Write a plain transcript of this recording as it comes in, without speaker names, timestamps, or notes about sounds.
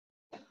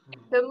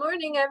Good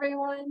morning,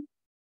 everyone.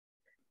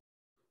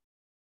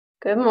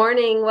 Good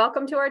morning.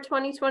 Welcome to our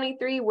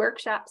 2023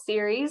 workshop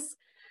series.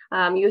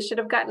 You should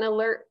have gotten an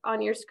alert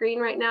on your screen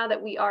right now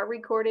that we are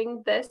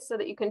recording this so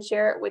that you can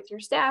share it with your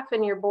staff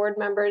and your board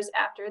members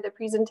after the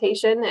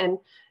presentation and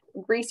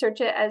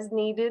research it as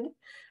needed.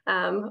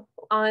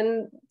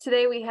 On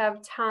today, we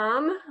have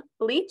Tom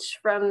Leach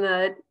from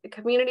the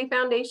Community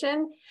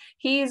Foundation.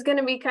 He's going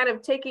to be kind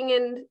of taking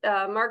in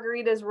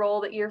Margarita's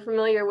role that you're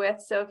familiar with.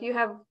 So if you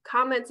have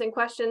comments and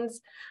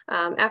questions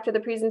after the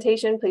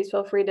presentation, please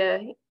feel free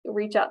to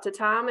reach out to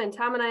Tom. And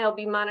Tom and I will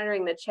be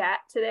monitoring the chat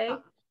today.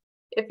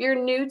 If you're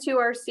new to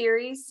our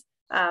series,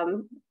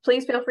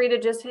 please feel free to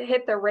just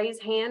hit the raise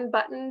hand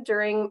button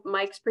during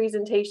Mike's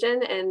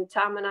presentation, and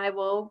Tom and I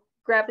will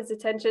grab his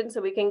attention so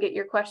we can get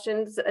your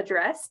questions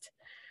addressed.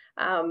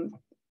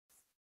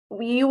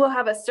 You will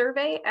have a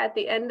survey at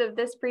the end of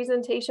this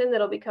presentation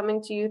that'll be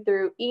coming to you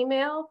through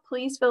email.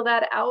 Please fill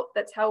that out.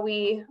 That's how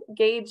we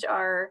gauge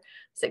our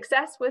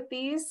success with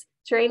these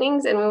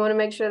trainings, and we want to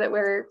make sure that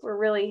we're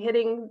really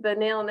hitting the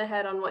nail on the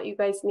head on what you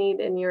guys need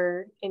in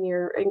your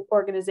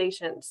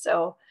organization.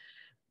 So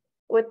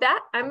with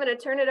that, I'm going to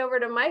turn it over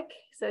to Mike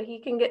so he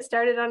can get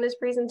started on his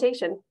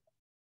presentation.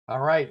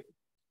 All right.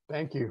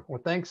 Thank you.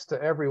 Well, thanks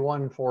to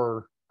everyone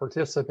for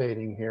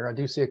participating here. I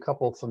do see a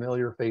couple of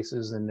familiar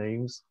faces and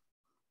names.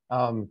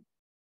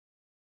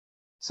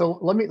 So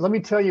let me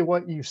tell you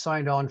what you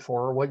signed on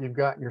for, what you've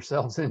gotten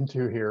yourselves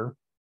into here.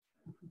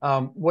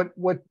 What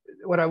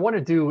I want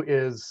to do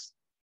is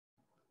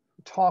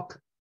talk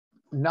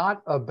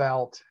not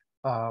about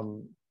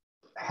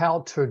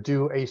how to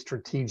do a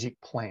strategic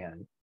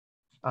plan.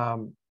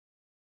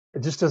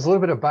 Just as a little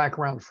bit of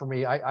background for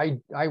me,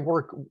 I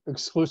work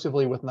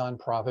exclusively with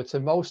nonprofits,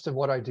 and most of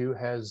what I do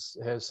has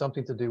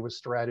something to do with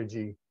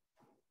strategy.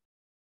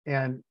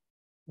 And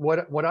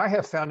what I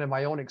have found in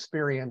my own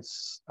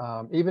experience,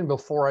 even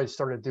before I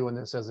started doing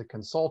this as a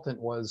consultant,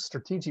 was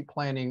strategic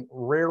planning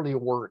rarely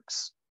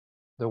works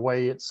the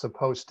way it's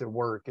supposed to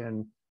work.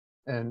 And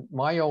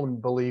my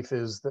own belief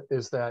is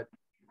that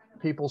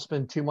people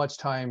spend too much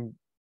time,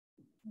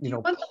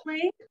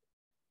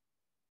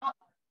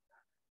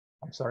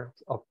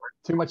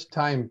 too much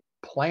time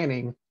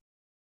planning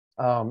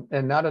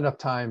and not enough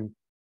time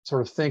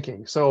sort of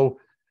thinking. So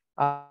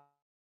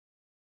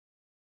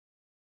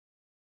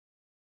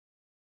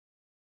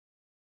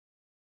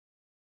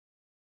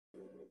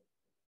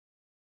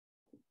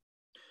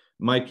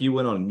Mike, you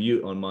went on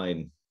mute on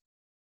mine.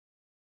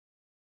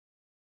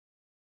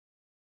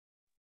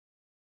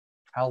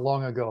 How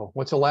long ago?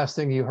 What's the last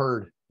thing you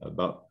heard?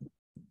 About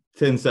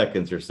 10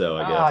 seconds or so,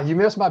 I guess. You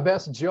missed my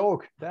best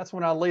joke. That's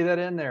when I lay that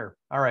in there.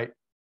 All right.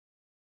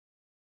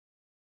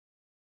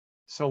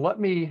 So let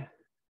me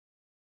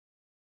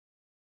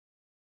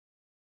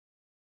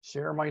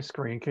share my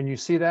screen. Can you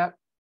see that?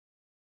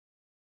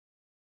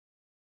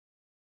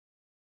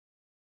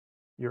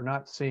 You're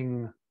not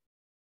seeing.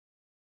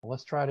 Well,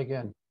 let's try it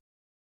again.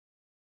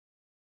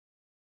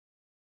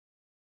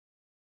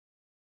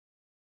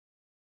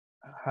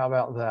 How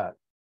about that?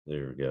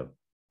 There we go.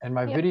 And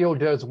my video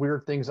does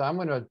weird things. I'm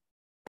going to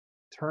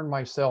turn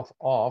myself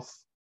off.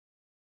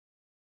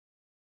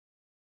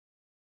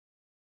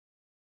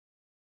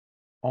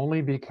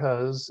 Only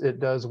because it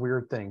does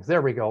weird things.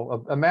 There we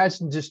go.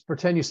 Imagine, just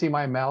pretend you see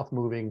my mouth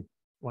moving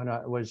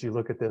as you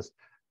look at this.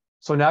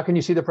 So now can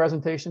you see the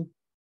presentation?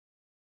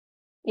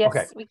 Yes,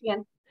 okay. We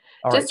can.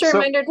 All just right. A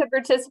reminder to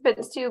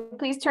participants too,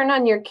 please turn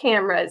on your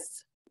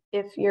cameras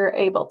if you're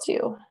able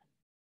to.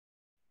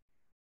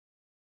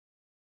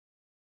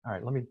 All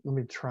right, let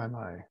me try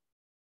my.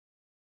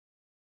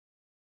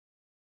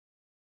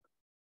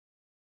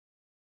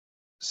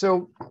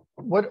 So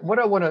what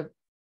I want to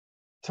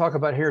talk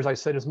about here, as I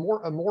said, is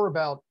more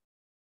about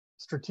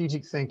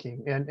strategic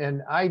thinking,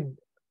 and I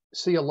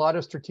see a lot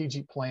of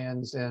strategic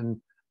plans, and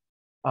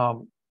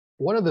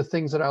one of the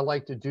things that I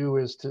like to do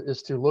is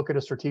to look at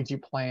a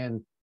strategic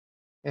plan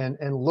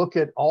and look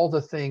at all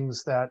the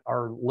things that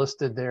are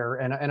listed there,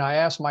 and I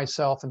ask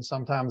myself, and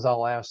sometimes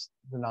I'll ask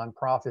the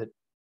nonprofit,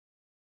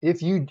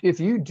 if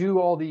you do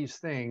all these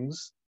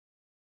things,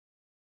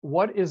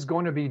 what is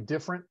going to be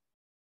different?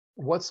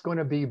 What's going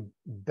to be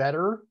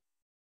better?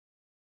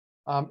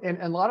 And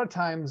a lot of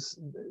times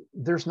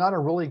there's not a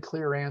really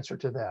clear answer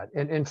to that.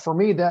 And for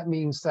me, that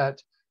means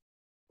that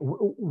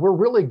we're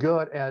really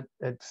good at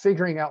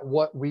figuring out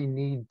what we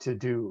need to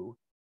do.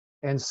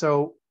 And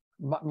so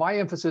my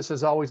emphasis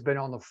has always been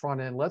on the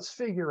front end. Let's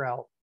figure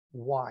out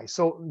why.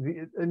 So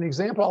an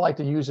example I like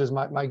to use is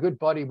my good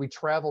buddy. We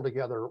travel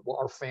together,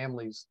 our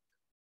families.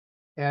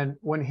 And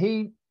when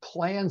he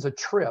plans a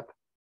trip,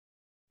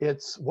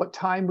 it's what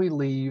time we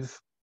leave,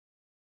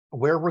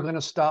 where we're going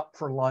to stop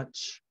for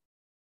lunch,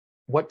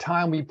 what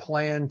time we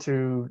plan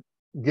to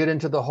get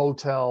into the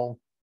hotel,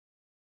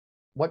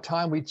 what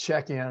time we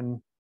check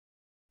in,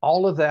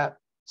 all of that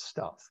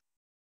stuff.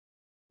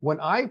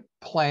 When I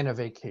plan a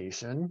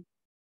vacation,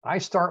 I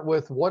start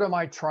with, what am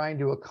I trying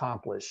to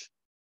accomplish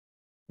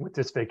with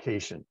this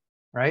vacation,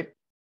 right?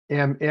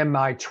 Am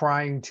I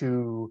trying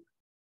to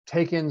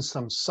take in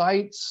some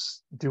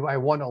sights? Do I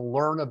want to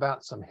learn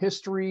about some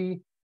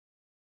history?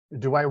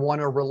 Do I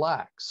want to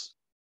relax?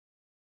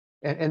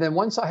 And then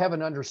once I have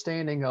an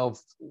understanding of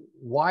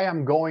why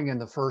I'm going in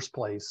the first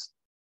place,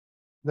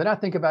 then I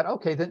think about,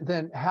 okay,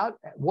 then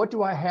what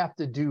do I have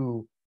to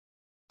do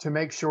to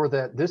make sure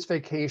that this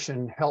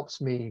vacation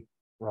helps me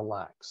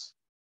relax?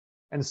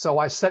 And so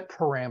I set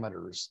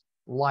parameters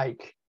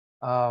like,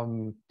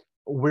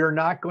 we're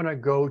not going to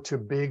go to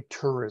big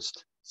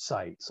tourist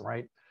sites,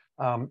 right?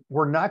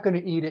 We're not going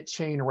to eat at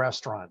chain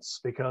restaurants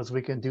because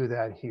we can do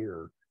that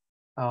here.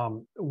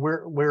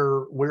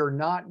 We're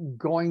not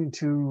going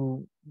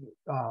to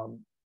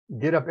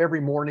get up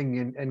every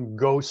morning and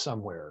go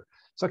somewhere.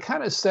 So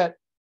kind of set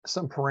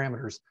some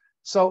parameters.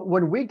 So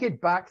when we get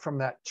back from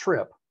that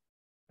trip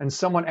and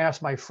someone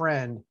asks my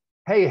friend,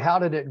 hey, how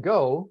did it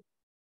go?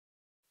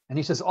 And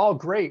he says, oh,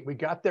 great. We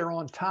got there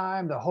on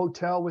time. The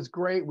hotel was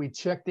great. We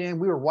checked in.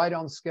 We were right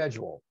on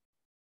schedule.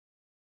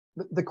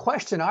 The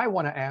question I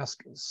want to ask,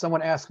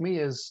 someone asked me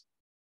is,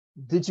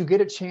 did you get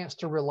a chance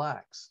to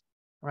relax,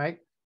 right?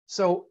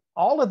 So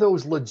all of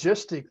those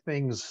logistic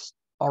things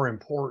are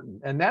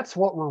important, and that's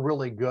what we're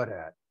really good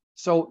at.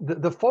 So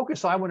the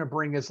focus I want to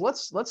bring is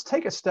let's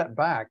take a step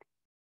back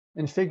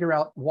and figure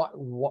out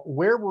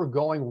where we're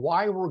going,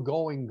 why we're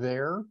going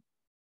there,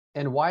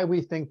 and why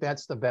we think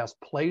that's the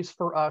best place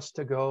for us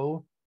to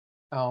go.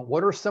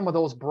 What are some of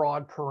those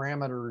broad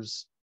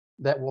parameters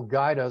that will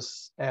guide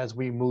us as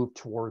we move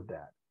toward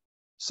that?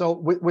 So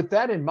with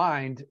that in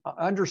mind,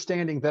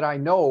 understanding that I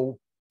know,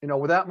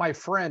 without my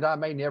friend, I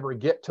may never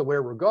get to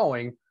where we're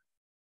going.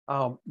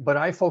 But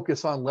I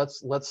focus on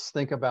let's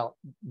think about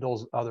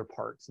those other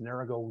parts. And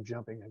there I go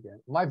jumping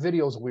again. My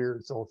video's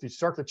weird, so if you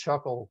start to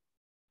chuckle,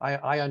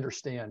 I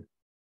understand.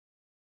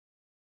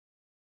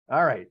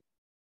 All right.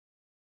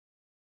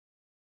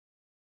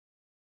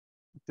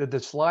 Did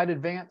the slide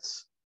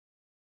advance?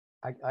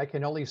 I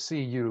can only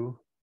see you.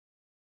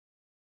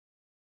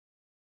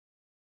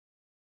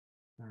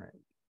 All right.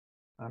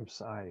 I'm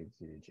sorry,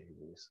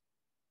 geez.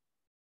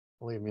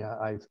 Believe me,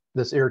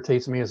 this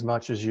irritates me as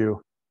much as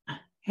you.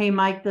 Hey,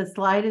 Mike, the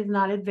slide is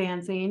not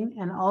advancing,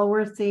 and all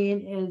we're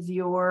seeing is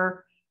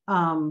your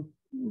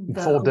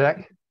Full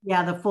deck?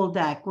 Yeah, the full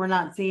deck. We're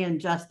not seeing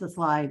just the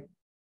slide.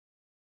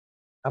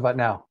 How about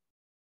now?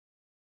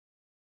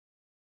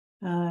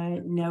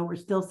 No, we're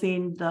still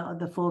seeing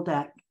the full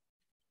deck.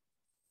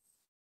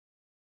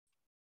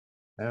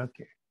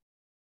 Okay.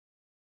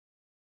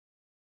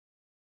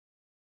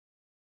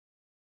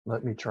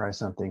 Let me try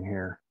something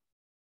here.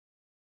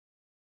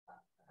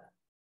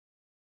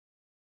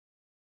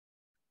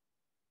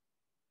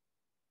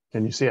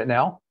 Can you see it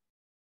now?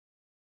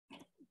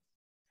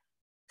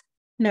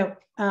 No,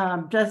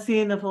 just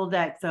seeing the full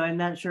deck. So I'm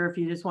not sure if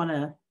you just want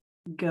to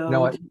go.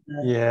 No,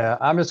 yeah,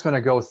 I'm just going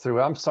to go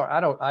through. I'm sorry.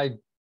 I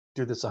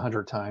do this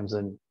 100 times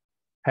and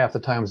half the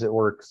times it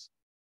works.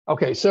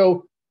 Okay,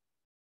 so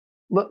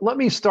let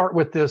me start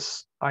with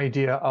this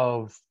idea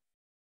of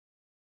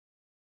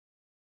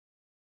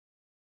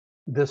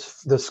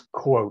this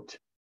quote.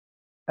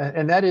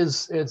 And that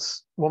is,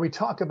 it's when we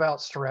talk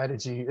about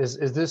strategy,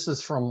 this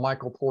is from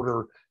Michael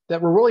Porter,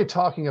 that we're really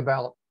talking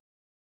about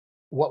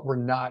what we're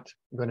not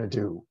going to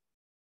do.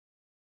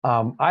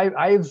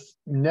 I've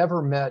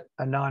never met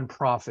a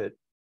nonprofit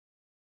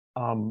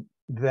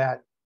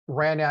that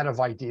ran out of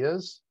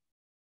ideas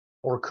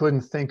or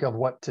couldn't think of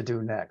what to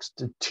do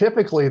next.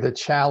 Typically, the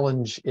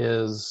challenge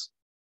is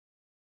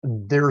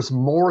there's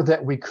more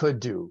that we could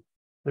do.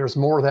 There's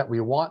more that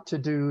we want to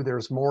do.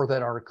 There's more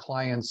that our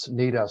clients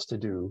need us to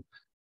do.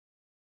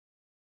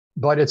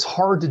 But it's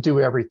hard to do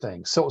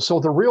everything. So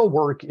the real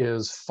work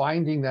is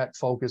finding that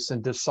focus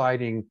and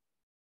deciding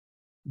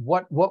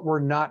what we're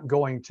not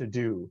going to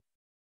do.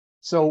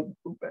 So,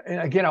 and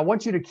again, I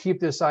want you to keep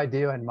this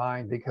idea in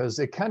mind because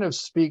it kind of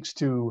speaks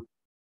to,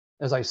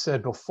 as I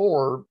said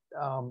before,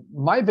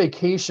 my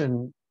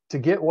vacation, to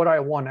get what I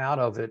want out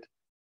of it,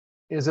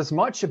 is as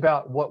much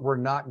about what we're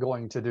not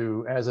going to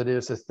do as it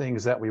is the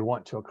things that we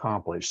want to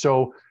accomplish.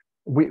 So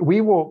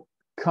we will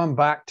come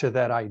back to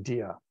that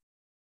idea.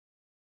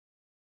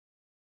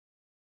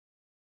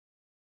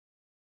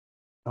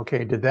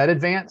 Okay, did that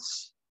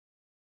advance?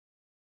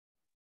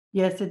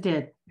 Yes, it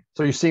did.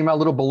 So you see my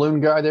little balloon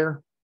guy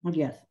there?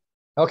 Yes.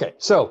 Okay,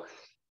 so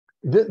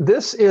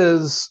this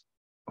is,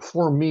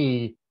 for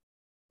me,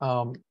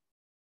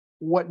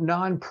 what the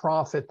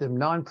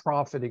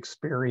nonprofit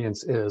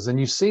experience is. And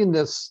you've seen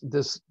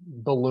this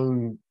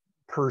balloon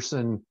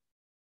person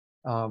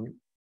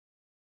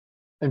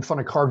in front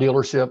of car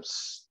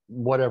dealerships,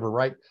 whatever,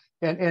 right?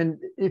 And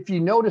if you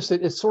notice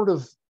it, it's sort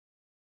of,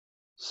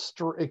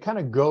 it kind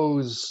of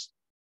goes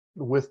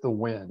with the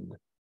wind.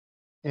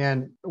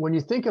 And when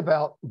you think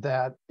about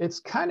that, it's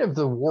kind of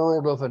the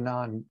world of a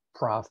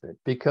nonprofit,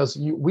 because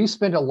we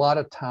spend a lot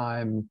of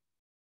time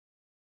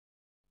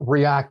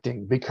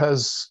reacting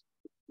because,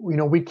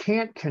 we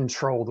can't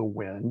control the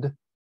wind,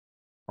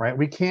 right?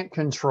 We can't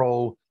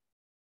control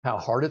how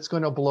hard it's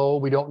going to blow.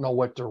 We don't know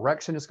what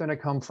direction it's going to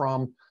come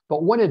from.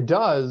 But when it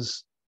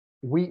does,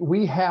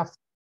 we have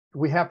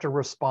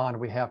respond,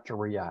 we have to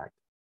react.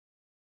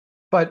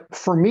 But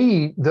for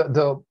me,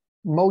 the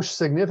most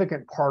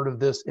significant part of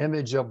this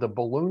image of the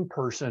balloon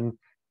person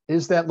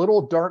is that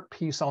little dark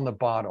piece on the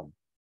bottom.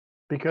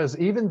 Because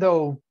even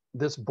though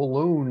this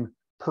balloon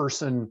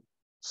person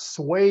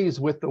sways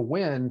with the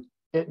wind,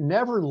 it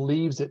never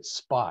leaves its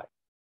spot.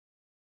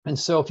 And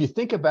so if you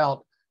think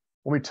about,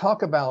 when we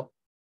talk about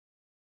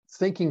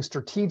thinking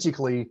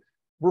strategically,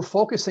 we're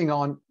focusing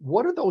on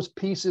what are those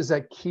pieces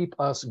that keep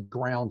us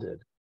grounded.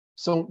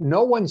 So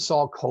no one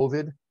saw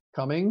COVID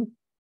coming,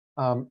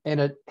 and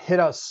it hit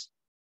us,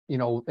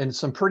 in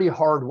some pretty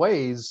hard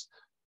ways.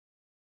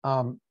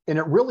 And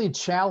it really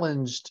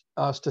challenged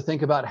us to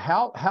think about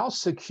how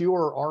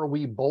secure are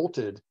we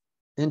bolted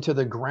into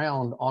the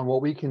ground on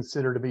what we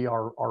consider to be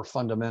our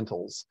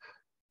fundamentals.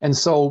 And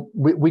so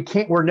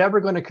we're never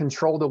going to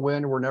control the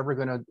wind. We're never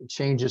going to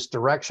change its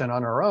direction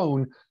on our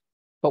own.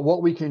 But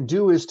what we can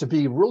do is to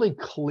be really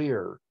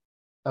clear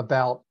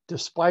about,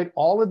 despite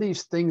all of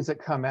these things that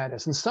come at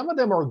us, and some of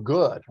them are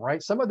good,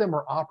 right? Some of them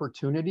are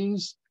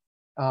opportunities.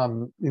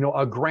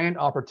 A grand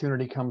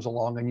opportunity comes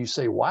along and you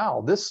say,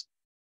 wow, this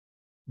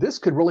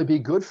could really be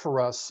good for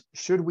us.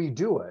 Should we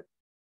do it?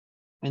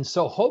 And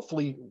so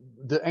hopefully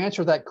to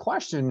answer that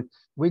question,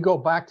 we go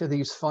back to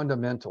these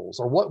fundamentals,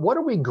 or what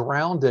are we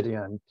grounded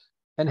in,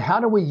 and how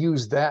do we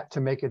use that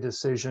to make a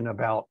decision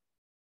about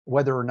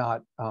whether or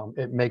not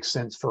it makes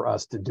sense for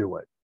us to do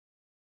it.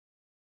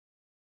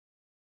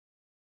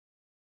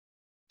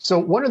 So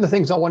one of the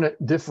things I want to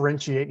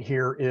differentiate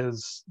here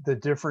is the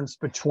difference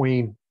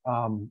between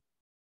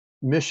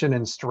mission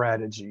and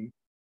strategy.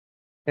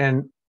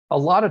 And a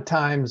lot of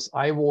times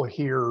I will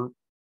hear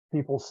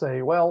people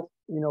say, well,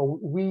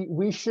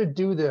 we should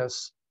do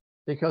this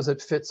because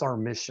it fits our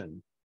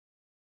mission.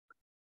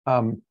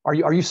 Are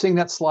you seeing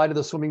that slide of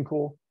the swimming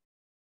pool?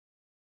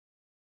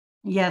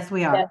 Yes,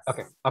 we are.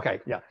 Yes. Okay,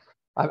 yeah.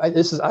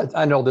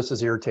 I know this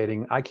is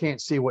irritating. I can't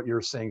see what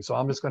you're seeing, so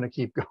I'm just going to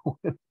keep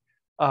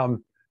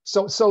going.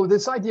 So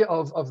this idea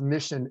of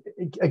mission,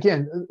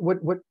 again,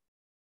 what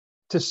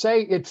to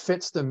say it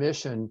fits the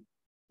mission,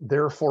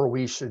 therefore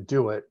we should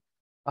do it,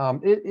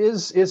 it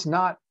is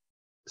not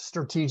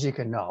strategic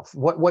enough.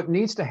 What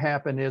needs to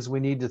happen is we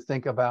need to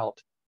think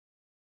about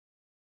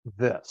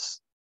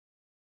this.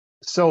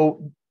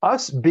 So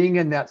us being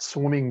in that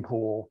swimming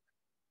pool,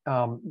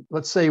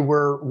 let's say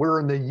we're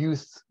in the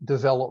youth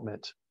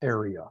development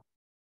area.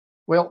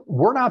 Well,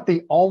 we're not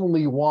the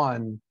only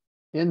one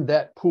in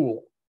that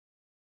pool.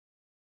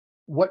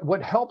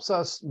 What helps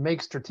us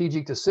make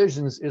strategic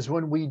decisions is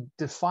when we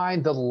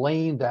define the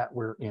lane that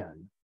we're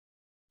in.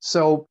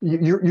 So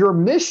your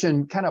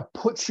mission kind of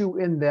puts you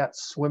in that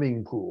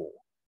swimming pool.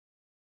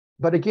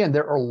 But again,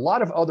 there are a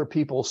lot of other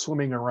people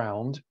swimming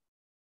around.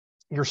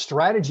 Your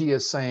strategy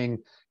is saying,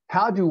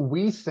 how do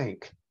we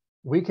think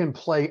we can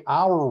play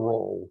our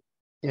role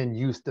in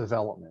youth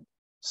development?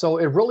 So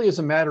it really is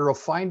a matter of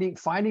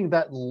finding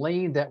that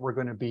lane that we're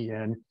going to be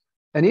in.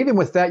 And even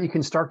with that, you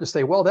can start to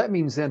say, well, that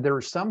means then there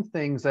are some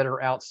things that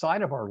are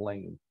outside of our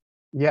lane.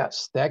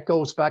 Yes, that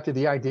goes back to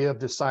the idea of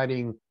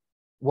deciding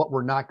what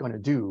we're not going to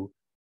do.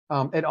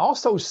 It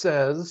also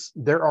says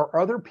there are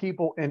other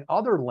people in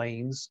other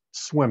lanes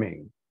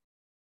swimming.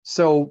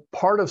 So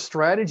part of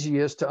strategy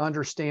is to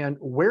understand,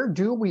 where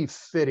do we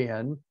fit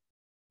in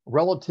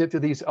relative to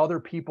these other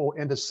people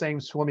in the same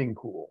swimming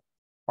pool?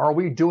 Are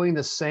we doing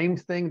the same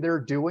thing they're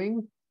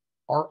doing?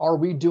 Are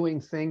we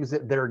doing things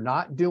that they're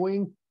not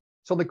doing?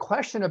 So the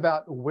question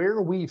about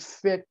where we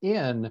fit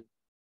in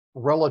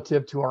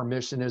relative to our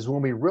mission is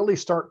when we really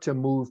start to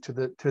move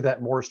to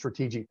that more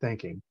strategic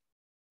thinking.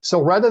 So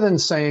rather than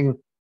saying,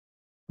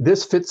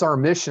 this fits our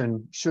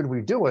mission, should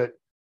we do it?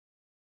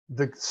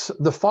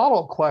 The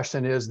follow-up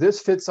question is,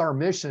 this fits our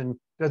mission,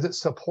 does it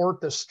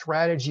support the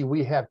strategy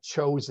we have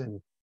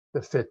chosen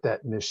to fit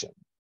that mission?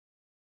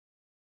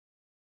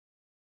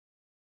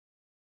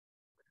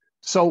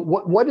 So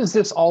what is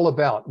this all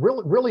about?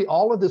 Really,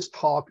 all of this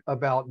talk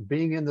about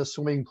being in the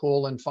swimming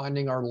pool and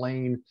finding our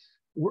lane,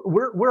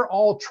 we're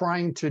all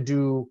trying to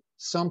do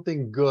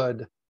something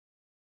good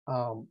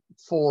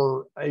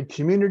for a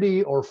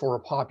community or for a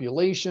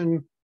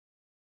population.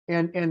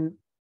 And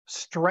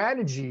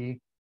strategy,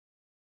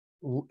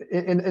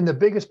 in the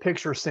biggest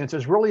picture sense,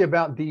 is really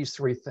about these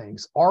three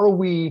things. Are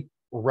we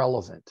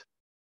relevant?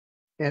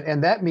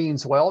 And that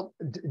means, well,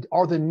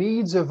 are the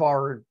needs of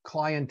our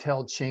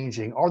clientele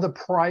changing? Are the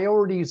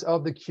priorities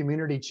of the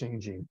community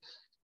changing?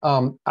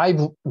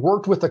 I've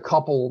worked with a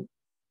couple,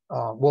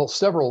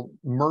 several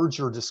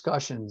merger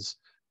discussions,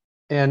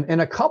 and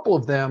in a couple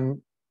of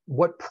them,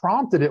 what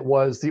prompted it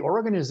was the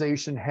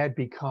organization had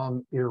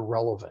become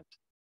irrelevant.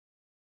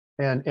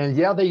 And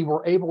yeah, they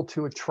were able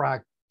to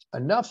attract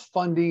enough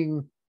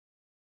funding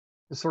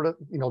to sort of,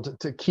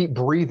 to keep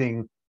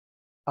breathing.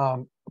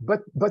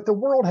 But the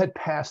world had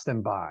passed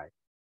them by,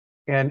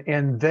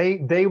 and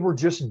they were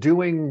just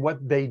doing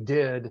what they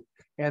did,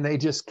 and they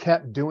just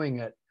kept doing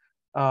it.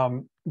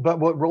 But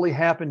what really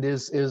happened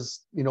is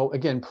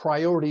again,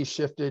 priorities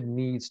shifted,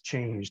 needs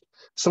changed.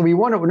 So we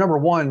want to, number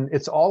one,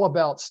 it's all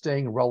about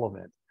staying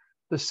relevant.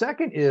 The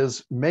second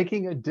is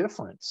making a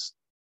difference.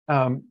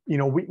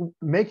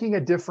 Making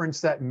a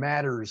difference that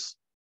matters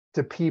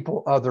to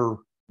people other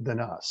than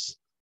us.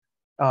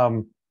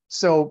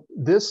 So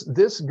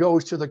this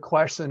goes to the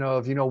question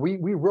of, we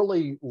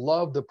really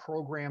love the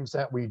programs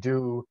that we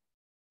do,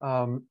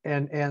 and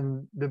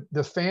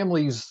the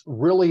families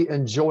really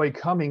enjoy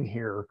coming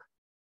here.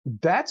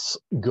 That's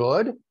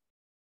good,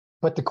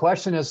 but the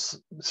question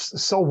is,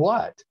 so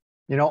what?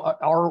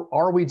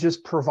 Are we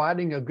just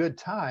providing a good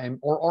time,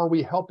 or are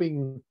we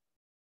helping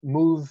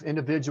move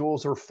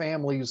individuals or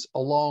families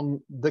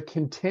along the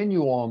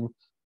continuum,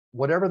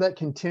 whatever that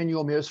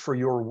continuum is for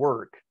your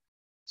work?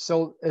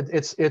 So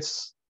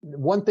it's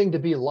one thing to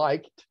be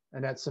liked,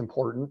 and that's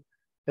important.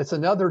 It's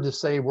another to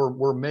say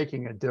we're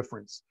making a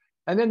difference.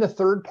 And then the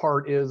third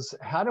part is,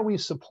 how do we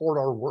support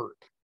our work?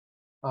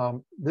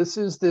 This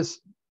is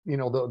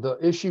the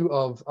issue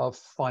of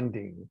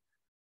funding.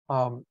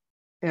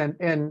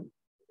 And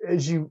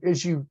as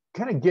you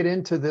kind of get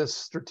into this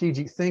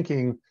strategic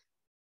thinking,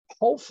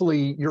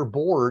 hopefully your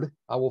board,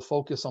 I will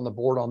focus on the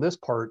board on this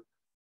part,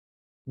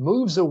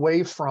 moves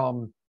away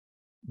from,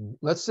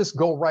 let's just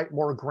go write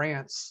more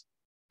grants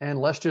and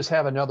let's just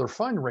have another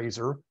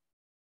fundraiser.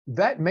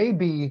 That may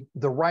be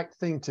the right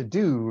thing to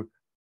do,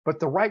 but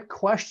the right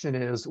question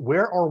is,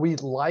 where are we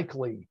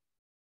likely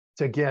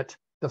to get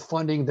the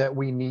funding that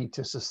we need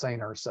to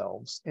sustain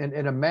ourselves? And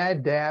a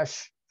mad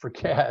dash for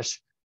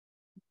cash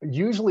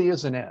usually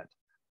isn't it.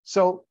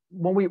 So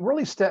when we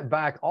really step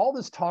back, all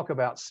this talk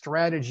about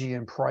strategy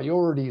and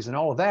priorities and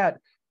all of that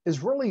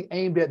is really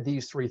aimed at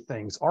these three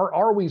things.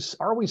 Are we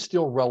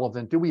still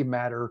relevant? Do we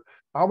matter?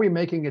 Are we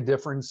making a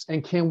difference?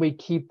 And can we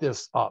keep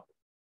this up?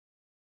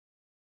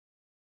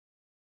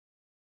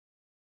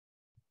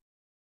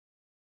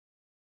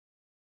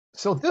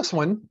 So this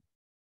one,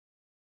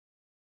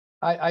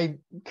 I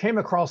came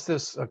across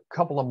this a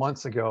couple of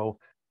months ago.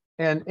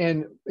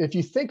 And if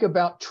you think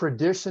about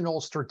traditional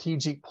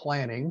strategic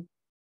planning,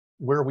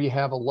 where we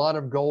have a lot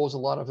of goals, a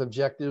lot of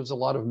objectives, a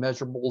lot of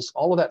measurables,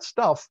 all of that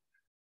stuff,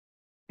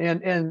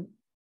 and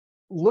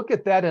look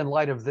at that in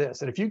light of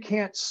this. And if you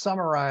can't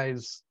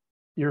summarize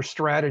your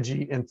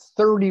strategy in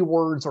 30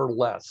 words or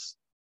less,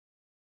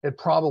 it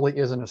probably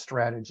isn't a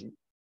strategy.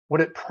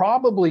 What it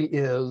probably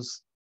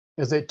is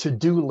a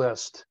to-do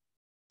list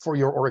for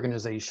your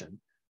organization.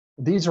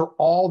 These are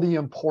all the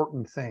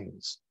important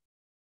things.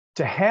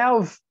 To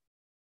have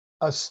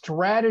a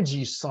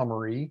strategy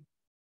summary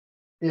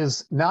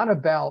is not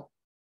about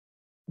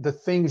the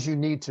things you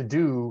need to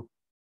do.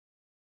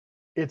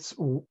 It's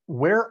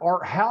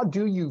how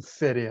do you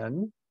fit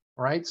in,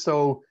 right?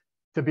 So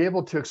to be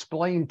able to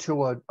explain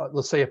to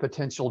let's say a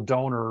potential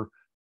donor,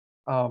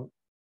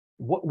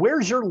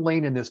 where's your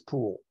lane in this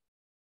pool?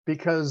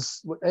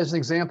 Because as an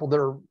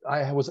example,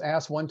 I was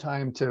asked one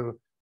time to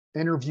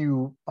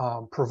interview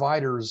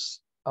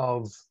providers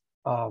of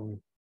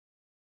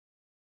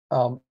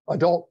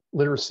adult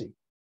literacy,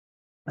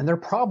 and there are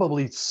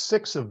probably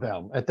 6 of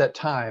them at that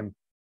time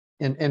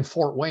in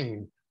Fort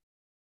Wayne,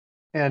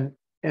 and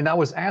I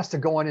was asked to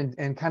go in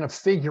and kind of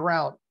figure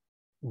out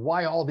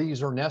why all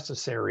these are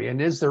necessary,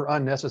 and is there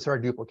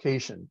unnecessary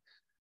duplication.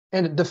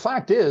 And the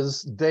fact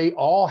is, they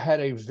all had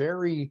a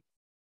very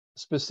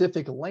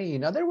specific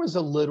lane. Now, there was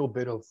a little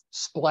bit of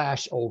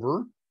splash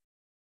over,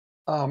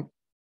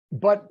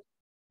 but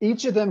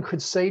each of them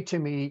could say to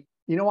me,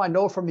 I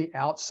know from the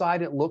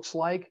outside it looks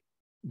like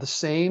the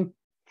same.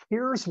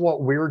 Here's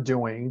what we're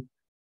doing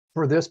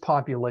for this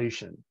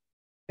population.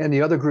 And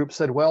the other group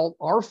said, well,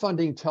 our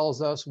funding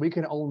tells us we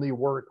can only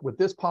work with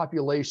this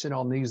population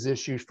on these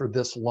issues for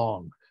this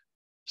long.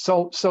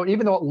 So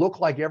even though it looked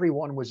like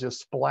everyone was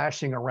just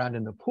splashing around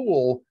in the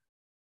pool,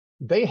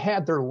 they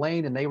had their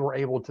lane and they were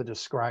able to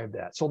describe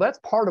that. So that's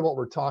part of what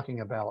we're talking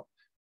about.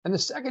 And the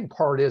second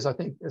part is, I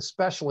think,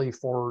 especially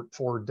for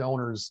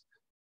donors,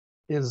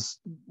 is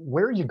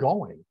where are you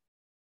going,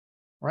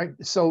 right?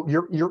 So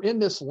you're in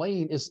this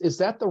lane. Is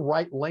that the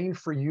right lane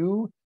for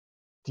you?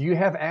 Do you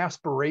have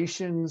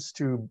aspirations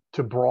to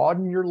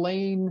broaden your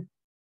lane?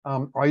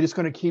 Are you just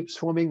going to keep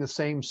swimming the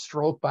same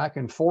stroke back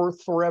and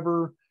forth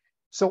forever?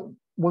 So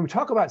when we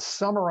talk about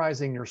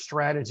summarizing your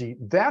strategy,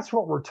 that's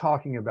what we're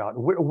talking about.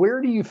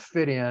 Where do you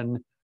fit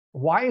in?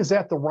 Why is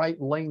that the right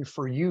lane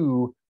for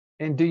you?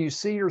 And do you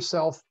see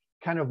yourself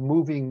kind of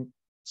moving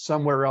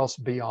somewhere else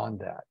beyond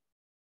that?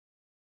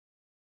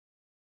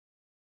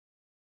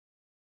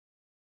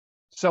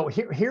 So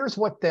here's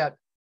what that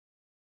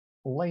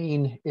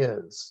lane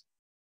is.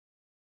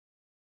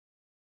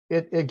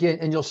 Again,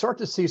 and you'll start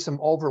to see some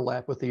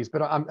overlap with these,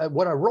 but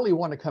what I really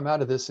want to come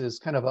out of this is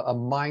kind of a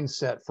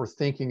mindset for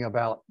thinking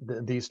about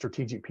these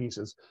strategic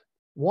pieces.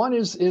 One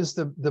is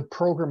the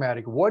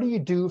programmatic. What do you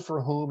do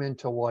for whom and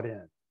to what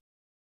end?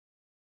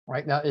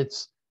 Right now,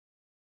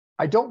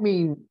 I don't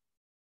mean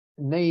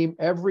name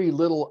every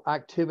little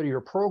activity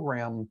or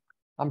program.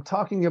 I'm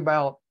talking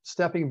about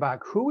stepping back.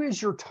 Who is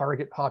your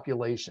target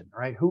population,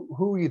 right?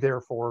 Who are you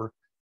there for?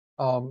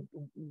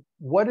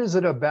 What is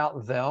it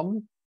about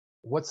them?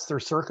 What's their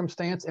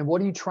circumstance, and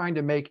what are you trying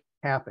to make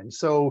happen?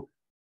 So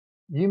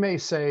you may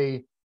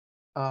say,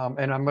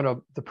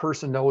 and the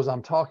person knows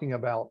I'm talking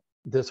about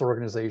this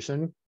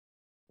organization.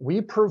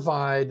 We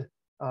provide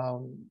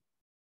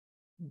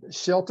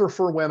shelter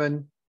for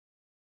women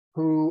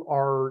who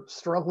are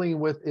struggling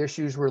with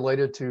issues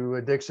related to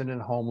addiction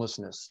and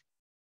homelessness.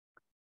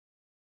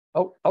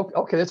 Oh,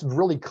 okay, that's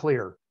really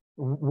clear.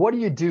 What do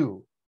you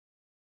do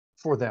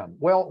for them?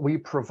 Well, we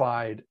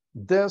provide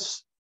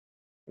this.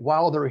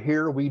 While they're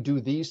here, we do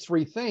these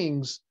 3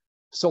 things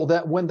so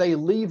that when they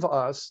leave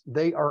us,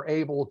 they are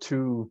able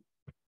to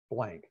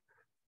blank.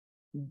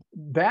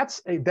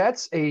 That's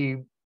a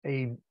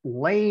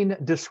lane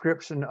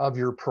description of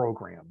your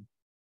program.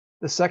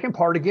 The second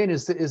part, again,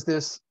 is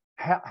this,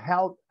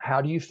 how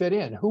do you fit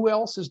in? Who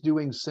else is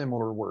doing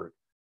similar work?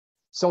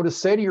 So to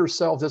say to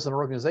yourselves as an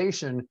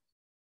organization,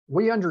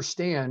 we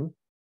understand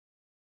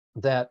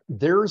that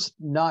there's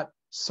not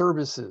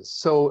services.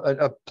 So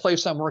a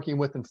place I'm working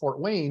with in Fort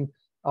Wayne,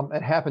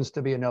 it happens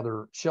to be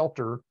another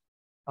shelter.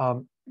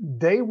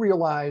 They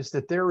realize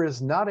that there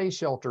is not a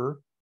shelter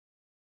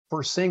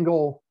for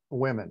single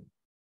women,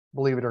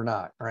 believe it or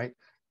not, right?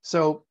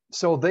 So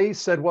they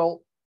said,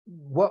 well,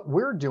 what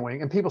we're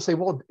doing, and people say,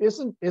 well,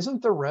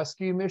 isn't the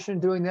rescue mission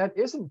doing that?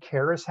 Isn't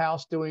Charis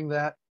House doing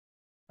that?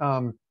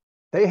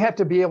 They have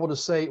to be able to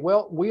say,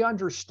 well, we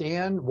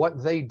understand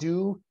what they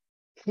do.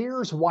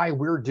 Here's why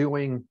we're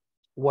doing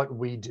what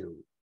we do.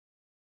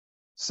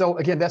 So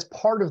again, that's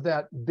part of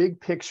that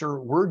big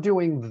picture. We're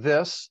doing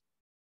this.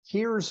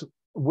 Here's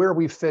where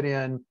we fit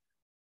in,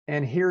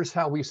 and here's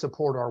how we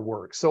support our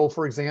work. So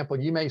for example,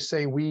 you may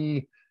say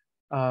we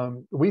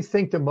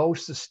think the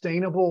most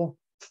sustainable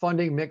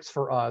funding mix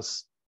for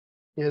us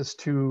is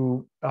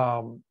to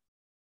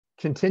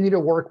continue to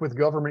work with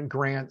government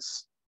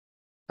grants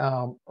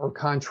or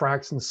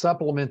contracts and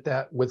supplement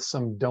that with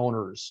some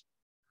donors.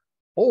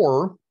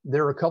 Or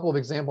there are a couple of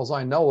examples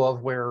I know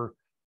of where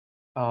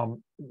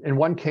in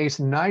one case,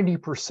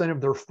 90%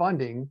 of their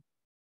funding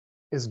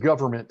is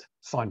government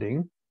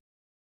funding,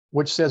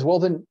 which says, well,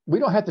 then we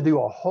don't have to do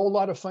a whole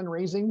lot of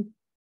fundraising.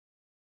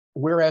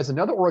 Whereas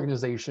another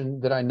organization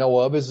that I know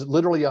of is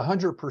literally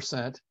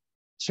 100%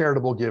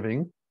 charitable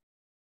giving.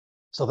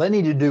 So they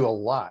need to do a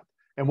lot.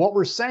 And what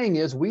we're saying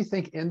is we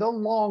think in the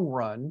long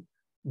run,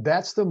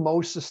 that's the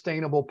most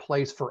sustainable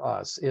place for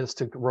us, is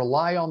to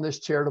rely on this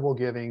charitable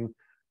giving.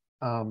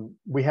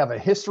 We have a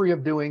history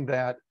of doing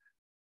that.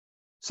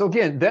 So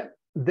again,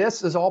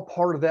 this is all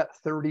part of that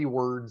 30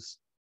 words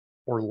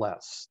or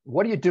less.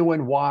 What are you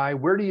doing? Why?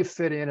 Where do you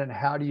fit in? And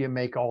how do you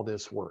make all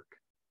this work?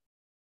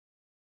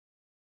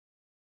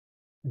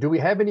 Do we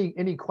have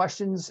any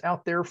questions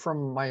out there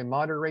from my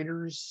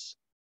moderators?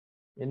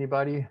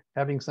 Anybody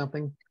having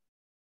something?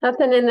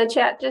 Nothing in the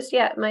chat just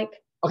yet, Mike.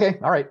 Okay,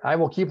 all right. I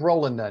will keep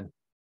rolling then.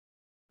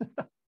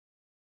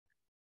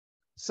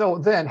 So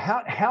then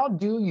how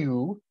do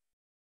you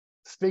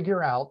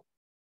figure out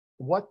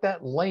what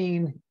that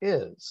lane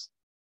is?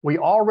 We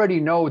already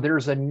know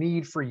there's a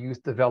need for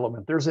youth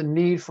development. There's a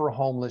need for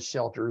homeless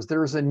shelters.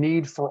 There's a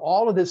need for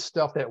all of this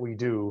stuff that we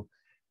do.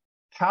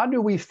 How do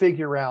we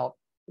figure out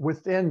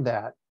within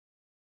that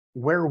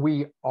where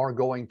we are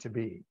going to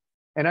be?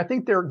 And I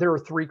think there are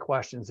 3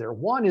 questions there.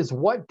 One is,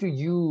 what do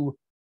you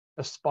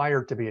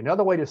aspire to be?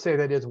 Another way to say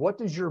that is, what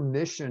does your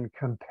mission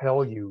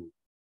compel you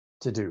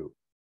to do?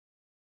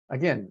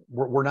 Again,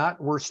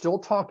 we're still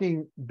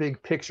talking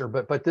big picture,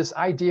 but this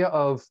idea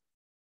of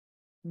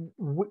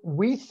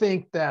we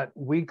think that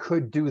we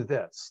could do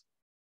this.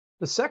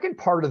 The second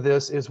part of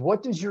this is,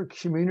 what does your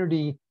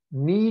community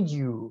need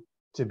you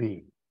to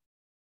be?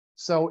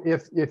 So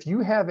if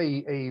you have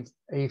a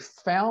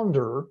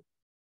founder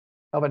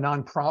of a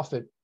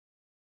nonprofit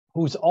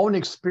whose own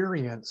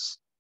experience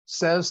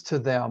says to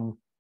them,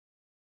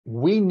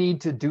 we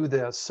need to do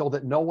this so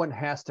that no one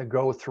has to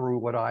go through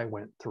what I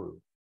went through,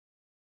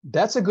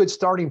 that's a good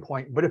starting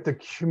point. But if the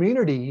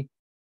community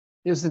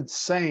isn't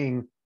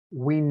saying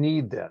we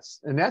need this,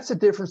 and that's the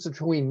difference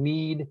between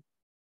need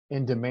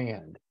and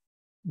demand.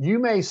 You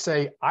may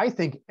say, I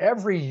think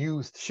every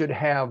youth should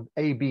have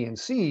A, B, and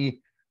C.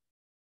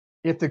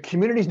 If the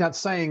community is not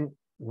saying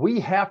we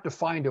have to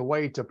find a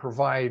way to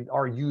provide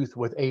our youth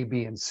with A,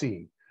 B, and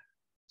C.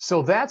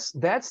 So that's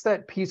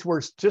that piece where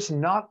it's just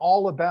not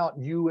all about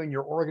you and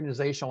your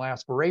organizational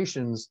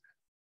aspirations.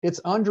 It's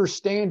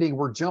understanding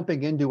we're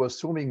jumping into a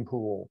swimming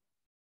pool.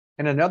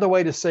 And another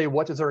way to say,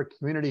 what does our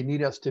community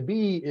need us to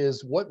be,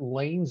 is what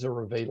lanes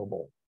are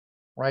available,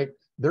 right?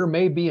 There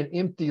may be an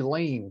empty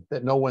lane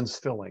that no one's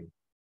filling.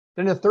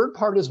 Then the third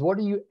part is, what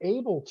are you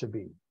able to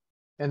be?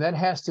 And that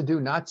has to do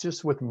not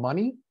just with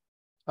money.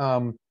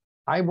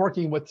 I'm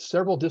working with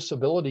several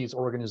disabilities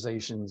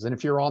organizations. And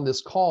if you're on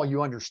this call,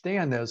 you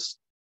understand this.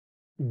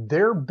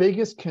 Their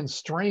biggest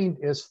constraint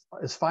is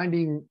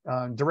finding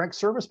direct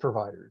service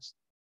providers.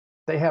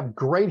 They have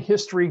great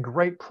history,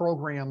 great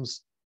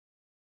programs,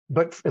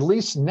 but at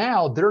least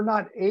now they're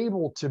not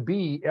able to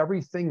be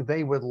everything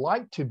they would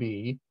like to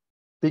be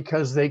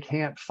because they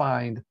can't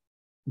find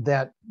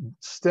that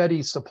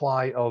steady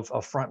supply of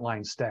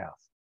frontline staff.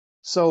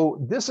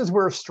 So this is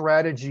where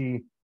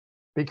strategy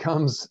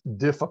becomes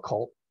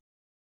difficult.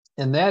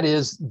 And that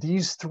is,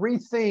 these three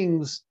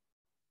things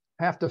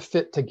have to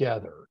fit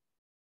together.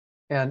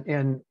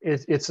 And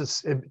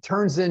it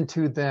turns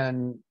into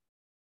then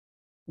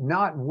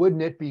not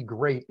wouldn't it be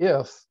great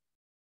if,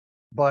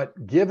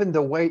 but given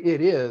the way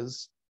it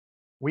is,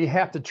 we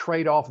have to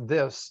trade off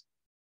this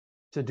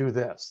to do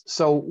this.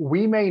 So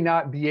we may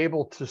not be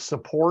able to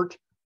support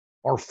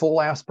our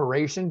full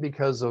aspiration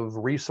because of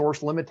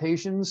resource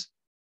limitations.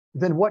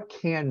 Then what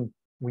can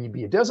we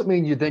be? It doesn't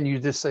mean you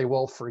just say,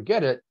 well,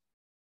 forget it.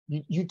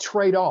 You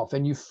trade off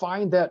and you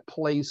find that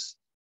place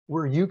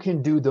where you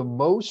can do the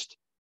most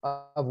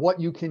of what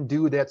you can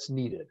do that's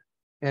needed.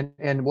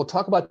 And we'll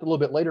talk about it a little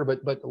bit later,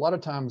 but a lot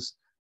of times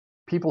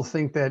people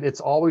think that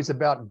it's always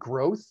about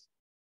growth.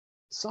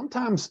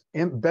 Sometimes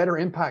better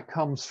impact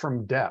comes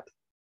from depth.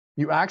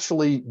 You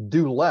actually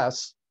do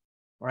less,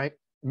 right?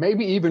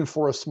 Maybe even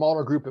for a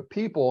smaller group of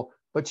people,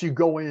 but you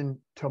go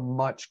into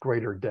much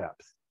greater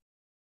depth.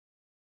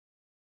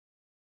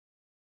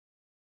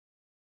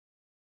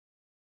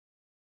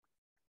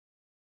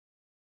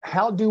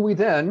 How do we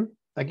then,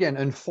 again,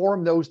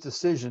 inform those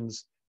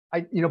decisions?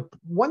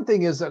 One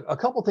thing is a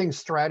couple things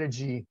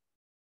strategy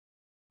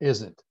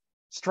isn't.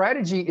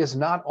 Strategy is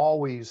not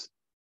always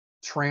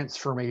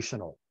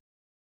transformational,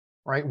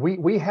 right?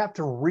 We have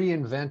to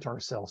reinvent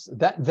ourselves.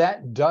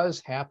 That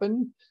does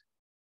happen,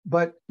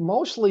 but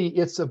mostly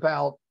it's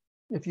about,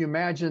 if you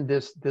imagine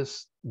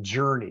this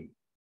journey,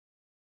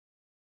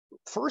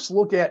 first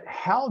look at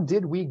how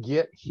did we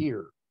get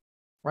here,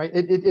 right?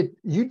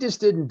 You just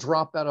didn't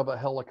drop out of a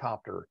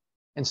helicopter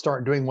and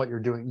start doing what you're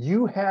doing.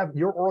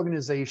 Your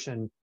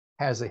organization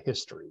has a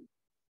history.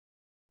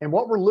 And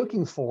what we're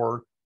looking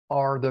for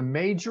are the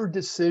major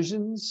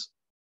decisions,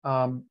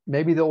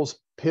 maybe those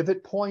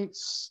pivot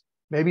points,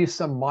 maybe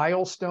some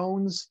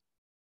milestones,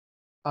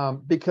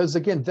 because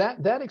again,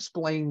 that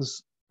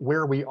explains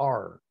where we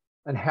are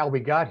and how we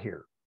got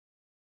here.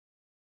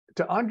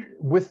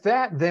 With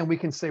that, then we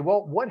can say,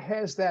 well, what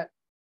has that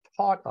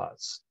taught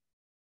us?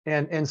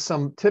 And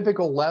some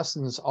typical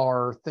lessons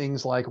are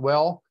things like,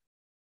 well,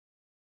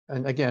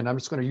 and again, I'm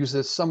just going to use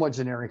this somewhat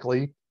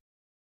generically.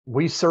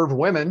 We serve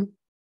women.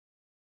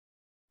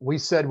 We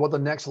said, well, the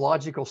next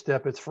logical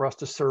step is for us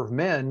to serve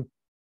men,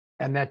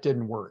 and that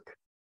didn't work.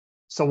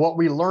 So what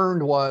we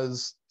learned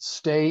was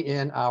stay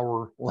in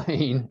our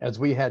lane as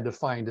we had to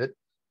find it.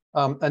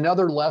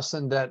 Another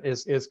lesson that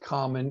is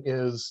common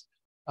is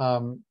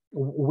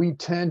we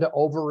tend to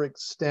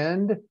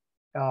overextend.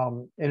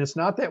 And it's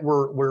not that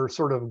we're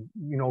sort of,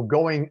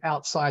 going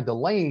outside the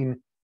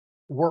lane.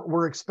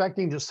 We're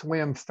expecting to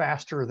swim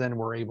faster than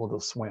we're able to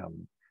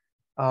swim.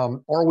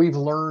 Or we've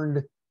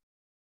learned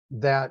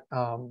that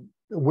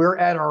we're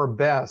at our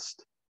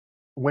best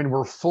when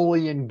we're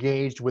fully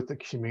engaged with the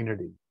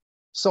community.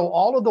 So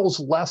all of those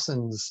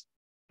lessons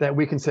that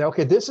we can say,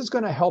 okay, this is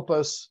going to help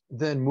us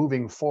then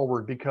moving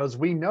forward, because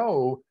we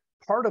know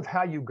part of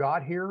how you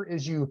got here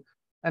is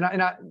and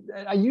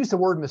I use the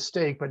word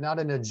mistake, but not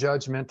in a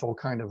judgmental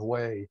kind of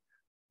way.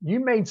 You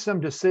made some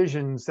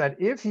decisions that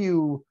if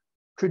you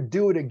could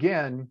do it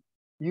again,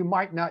 you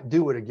might not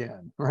do it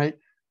again, right?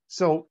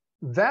 So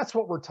that's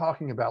what we're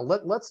talking about.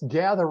 Let's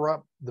gather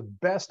up the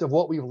best of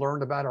what we've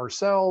learned about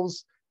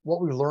ourselves,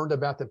 what we've learned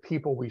about the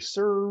people we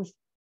serve,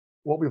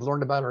 what we've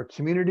learned about our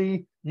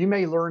community. You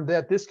may learn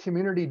that this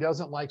community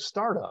doesn't like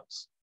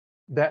startups,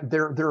 that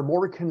they're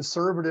more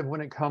conservative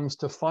when it comes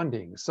to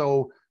funding.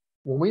 So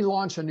when we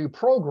launch a new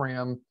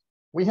program,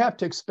 we have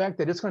to expect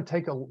that it's going to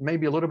take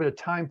maybe a little bit of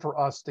time for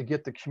us to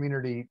get the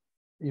community,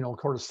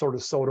 sort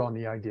of sold on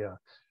the idea.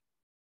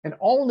 And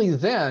only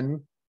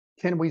then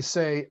can we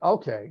say,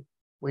 okay,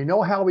 we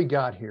know how we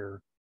got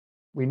here.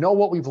 We know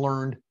what we've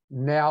learned.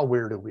 Now,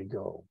 where do we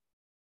go?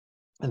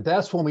 And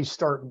that's when we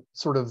start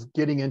sort of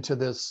getting into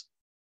this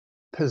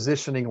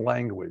positioning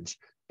language.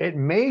 It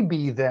may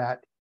be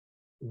that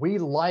we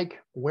like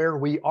where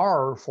we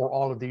are for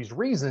all of these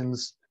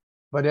reasons,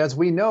 but as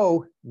we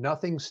know,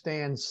 nothing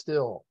stands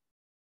still.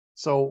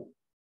 So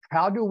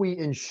how do we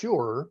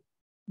ensure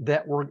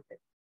that we're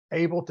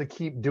able to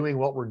keep doing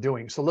what we're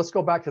doing? So let's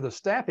go back to the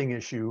staffing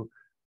issue.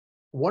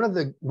 Where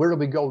do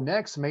we go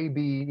next may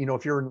be,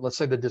 if you're in, let's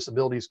say, the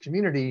disabilities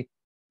community,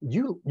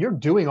 you're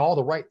doing all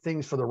the right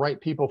things for the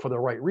right people for the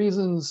right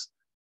reasons.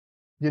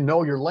 You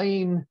know your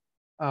lane.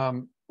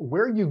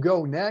 Where you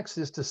go next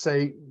is to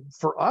say,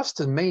 for us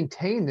to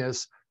maintain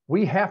this,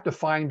 we have to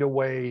find a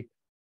way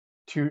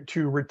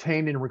to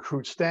retain and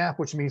recruit staff,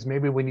 which means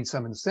maybe we need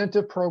some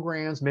incentive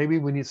programs, maybe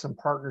we need some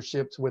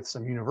partnerships with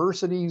some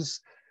universities.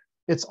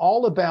 It's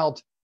all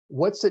about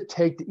what's it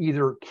take to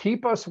either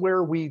keep us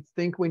where we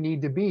think we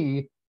need to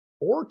be,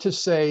 or to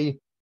say,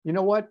 you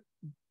know what,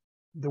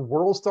 the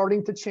world's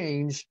starting to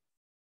change.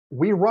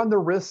 We run the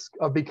risk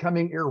of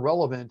becoming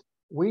irrelevant.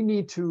 We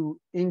need to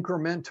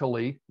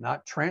incrementally,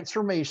 not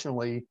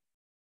transformationally,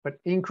 but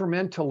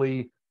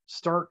incrementally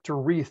start to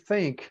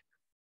rethink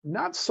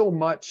not so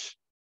much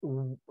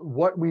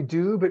what we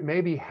do, but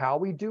maybe how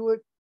we do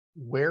it,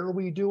 where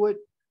we do it,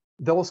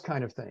 those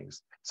kind of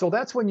things. So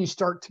that's when you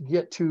start to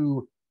get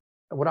to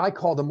what I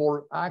call the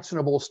more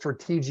actionable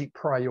strategic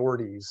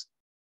priorities.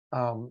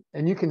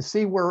 And you can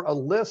see where a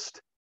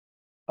list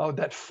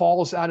that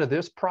falls out of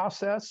this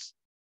process,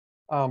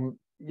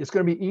 it's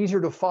going to be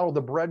easier to follow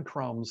the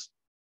breadcrumbs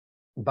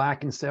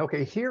back and say,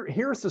 okay,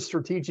 here's the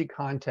strategic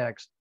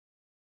context.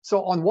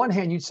 So on one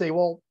hand, you'd say,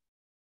 well,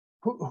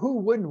 who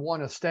wouldn't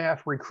want a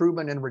staff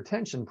recruitment and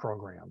retention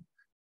program?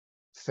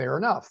 Fair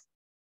enough.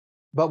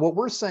 But what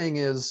we're saying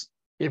is,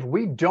 if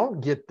we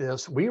don't get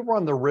this, we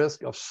run the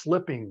risk of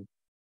slipping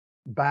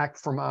back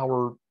from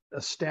our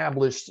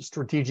established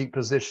strategic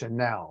position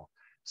now.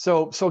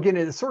 So again,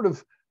 it's sort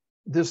of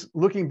this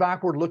looking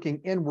backward, looking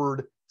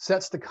inward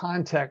sets the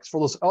context for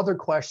those other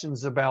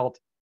questions about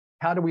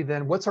how do we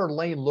then, what's our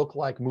lane look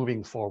like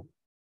moving forward?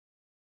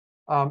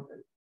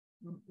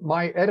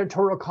 My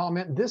editorial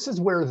comment, this is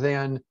where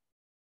then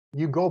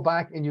you go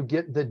back and you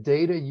get the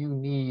data you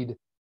need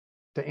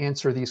to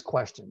answer these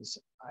questions.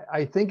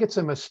 I think it's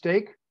a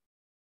mistake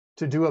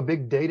to do a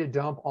big data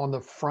dump on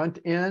the front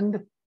end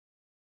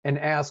and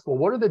ask, well,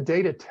 what do the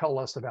data tell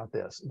us about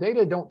this?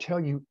 Data don't tell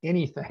you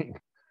anything.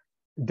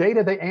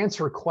 Data, they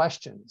answer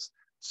questions.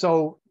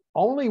 So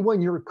only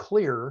when you're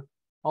clear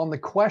on the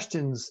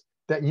questions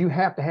that you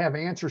have to have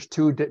answers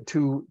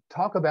to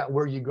talk about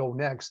where you go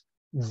next,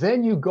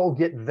 then you go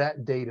get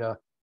that data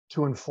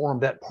to inform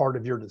that part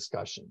of your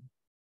discussion.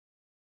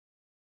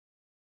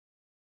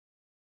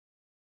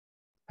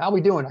 How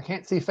we doing? I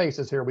can't see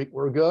faces here.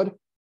 We're good?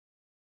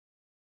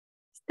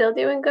 Still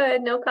doing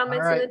good. No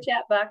comments in right. the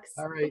chat box.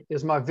 All right.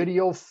 Is my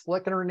video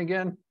flickering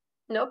again?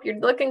 Nope, you're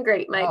looking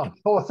great, Mike.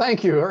 Oh,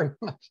 thank you very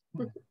much.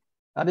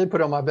 I did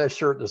put on my best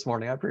shirt this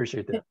morning. I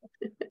appreciate that.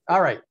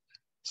 All right.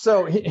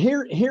 So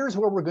here's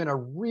where we're going to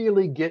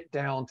really get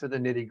down to the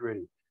nitty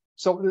gritty.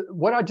 So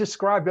what I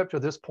described up to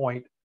this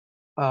point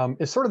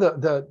is sort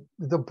of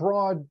the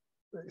broad,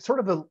 sort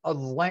of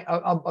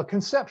a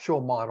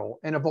conceptual model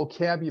and a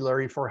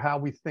vocabulary for how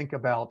we think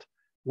about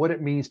what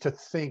it means to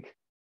think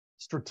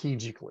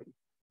strategically.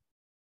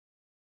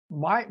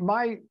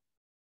 My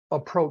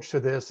approach to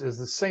this is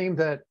the same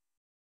that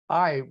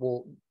I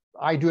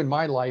do in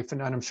my life,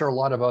 and I'm sure a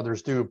lot of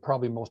others do,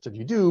 probably most of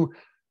you do,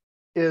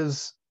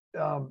 is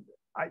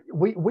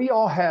we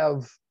all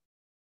have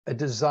a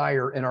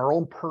desire in our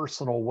own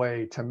personal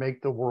way to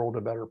make the world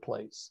a better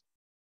place.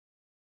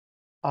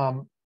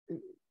 The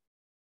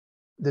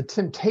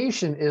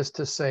temptation is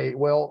to say,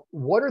 well,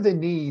 what are the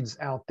needs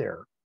out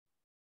there?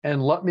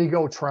 And let me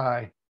go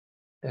try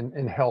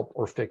and help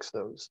or fix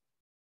those.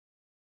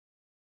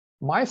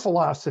 My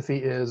philosophy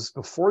is,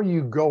 before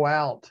you go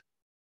out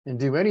and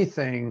do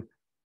anything,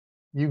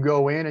 you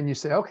go in and you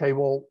say, okay,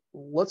 well,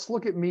 let's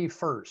look at me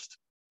first.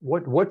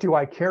 What do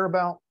I care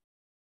about?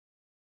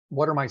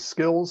 What are my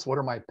skills? What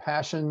are my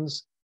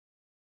passions?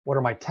 What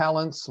are my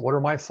talents? What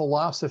are my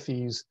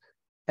philosophies?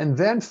 And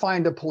then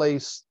find a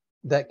place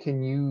that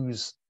can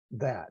use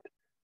that.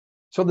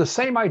 So the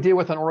same idea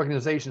with an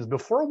organization is,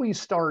 before we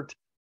start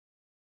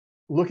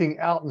looking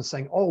out and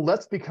saying, oh,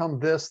 let's become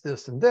this,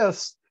 this, and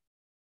this,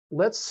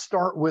 let's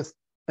start with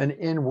an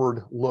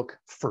inward look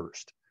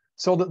first.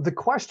 So the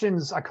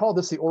questions, I call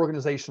this the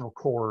organizational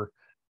core.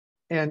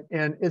 And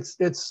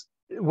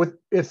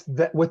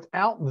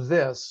without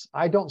this,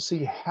 I don't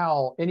see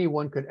how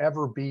anyone could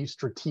ever be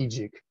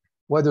strategic,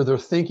 whether they're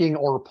thinking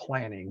or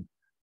planning.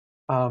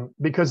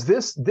 Because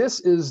this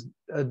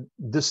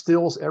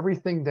distills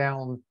everything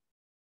down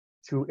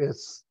to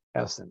its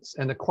essence.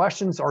 And the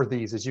questions are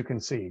these, as you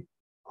can see: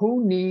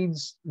 who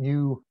needs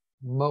you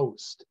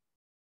most?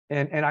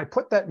 And I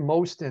put that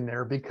most in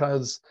there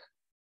because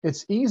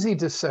it's easy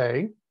to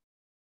say,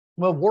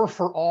 well, we're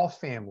for all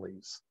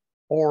families,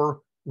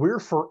 or we're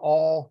for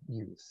all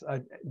youth.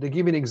 To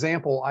give you an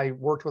example, I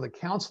worked with a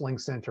counseling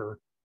center,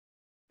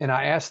 and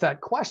I asked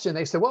that question.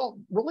 They said, well,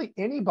 really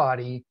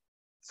anybody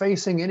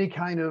facing any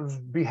kind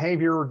of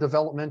behavior,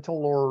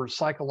 developmental, or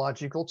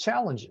psychological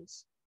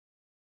challenges.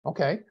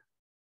 Okay,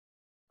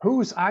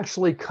 who's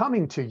actually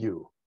coming to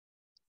you?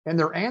 And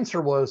their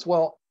answer was,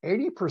 well,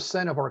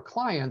 80% of our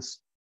clients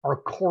are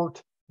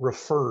court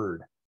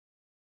referred.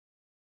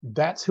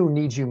 That's who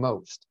needs you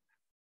most.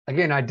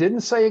 Again, I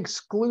didn't say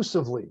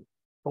exclusively,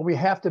 but we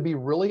have to be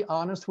really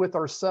honest with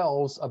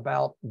ourselves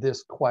about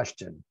this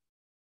question.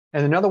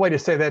 And another way to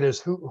say that is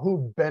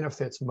who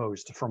benefits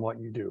most from what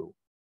you do.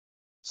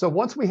 So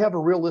once we have a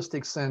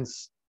realistic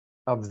sense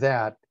of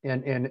that,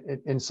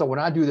 and so when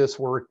I do this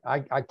work,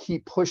 I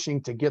keep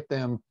pushing to get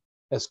them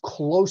as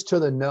close to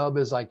the nub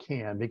as I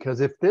can,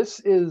 because if this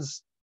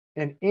is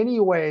in any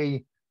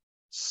way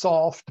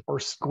soft or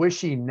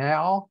squishy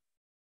now,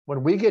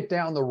 when we get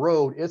down the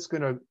road, it's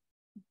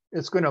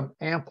going to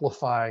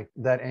amplify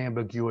that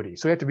ambiguity.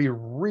 So we have to be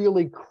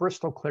really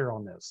crystal clear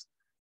on this.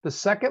 The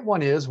second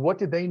one is, what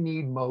do they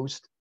need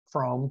most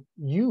from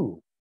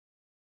you?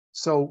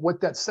 So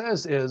what that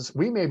says is,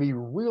 we may be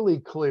really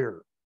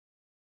clear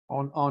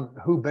on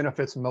who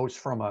benefits most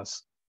from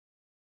us.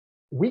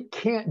 We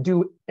can't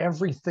do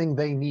everything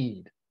they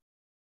need,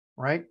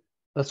 right?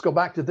 Let's go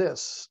back to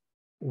this.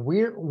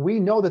 We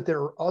know that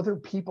there are other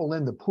people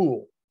in the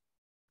pool.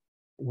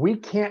 We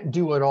can't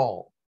do it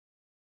all.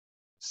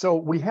 So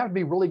we have to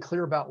be really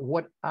clear about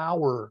what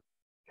our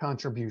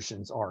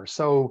contributions are.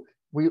 So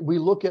we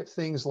look at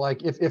things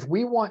like if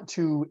we want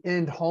to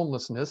end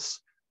homelessness,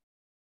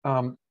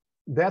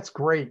 that's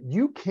great.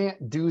 You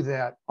can't do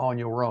that on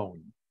your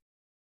own.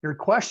 Your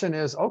question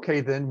is,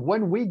 okay, then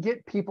when we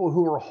get people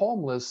who are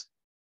homeless,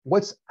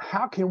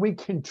 how can we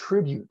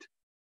contribute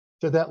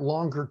to that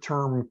longer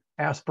term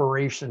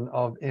aspiration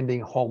of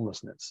ending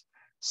homelessness?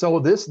 So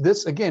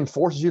this again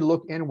forces you to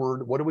look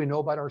inward. What do we know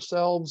about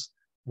ourselves?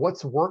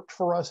 What's worked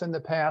for us in the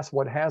past?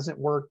 What hasn't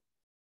worked?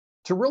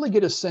 To really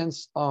get a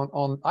sense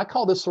on I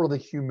call this sort of the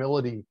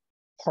humility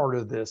part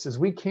of this, is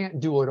we can't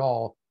do it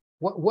all.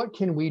 What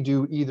can we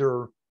do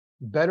either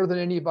better than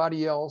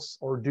anybody else,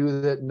 or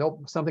do that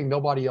something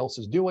nobody else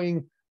is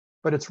doing?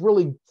 But it's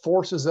really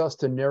forces us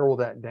to narrow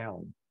that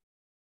down.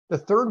 The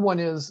third one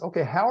is,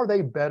 okay, how are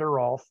they better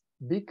off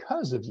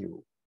because of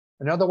you?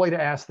 Another way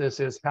to ask this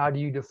is, how do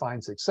you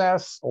define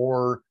success,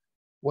 or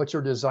what's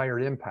your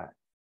desired impact?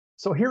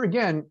 So here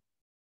again,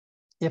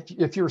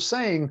 if you're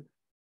saying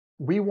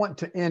we want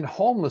to end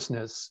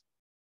homelessness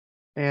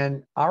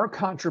and our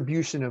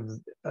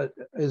contribution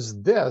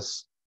is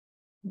this,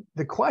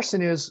 the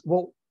question is,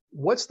 well,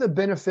 what's the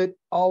benefit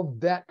of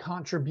that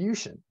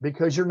contribution?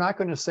 Because you're not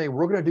going to say,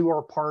 we're going to do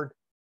our part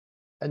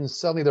and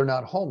suddenly they're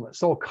not homeless.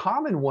 So a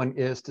common one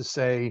is to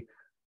say,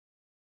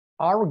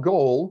 our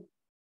goal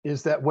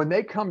is that when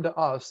they come to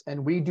us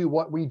and we do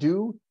what we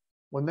do,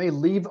 when they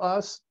leave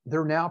us,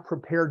 they're now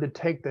prepared to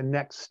take the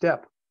next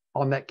step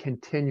on that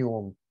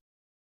continuum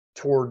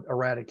toward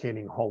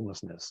eradicating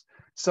homelessness.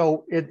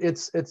 So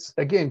it's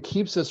again,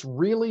 keeps us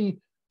really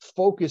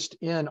focused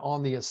in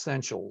on the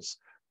essentials.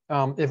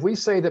 If we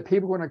say that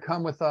people are going to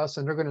come with us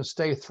and they're going to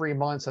stay 3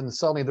 months and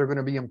suddenly they're going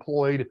to be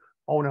employed,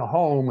 own a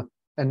home,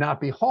 and not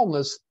be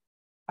homeless,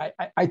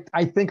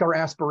 I think our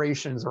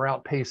aspirations are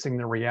outpacing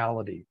the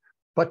reality.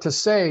 But to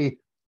say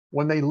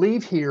when they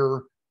leave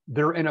here,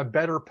 they're in a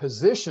better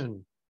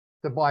position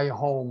to buy a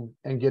home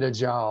and get a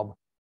job,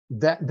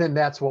 then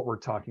that's what we're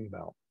talking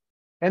about.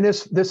 And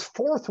this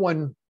fourth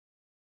one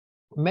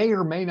may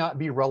or may not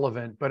be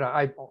relevant, but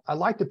I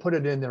like to put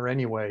it in there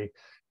anyway.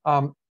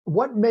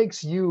 What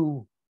makes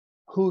you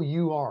who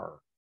you are?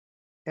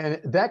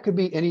 And that could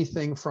be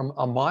anything from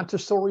a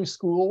Montessori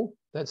school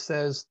that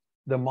says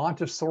the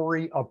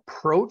Montessori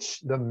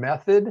approach, the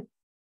method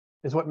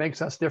is what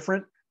makes us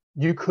different.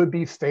 You could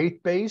be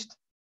faith-based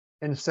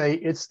and say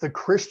it's the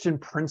Christian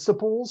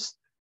principles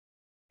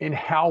in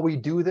how we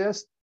do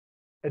this.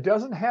 It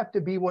doesn't have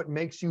to be what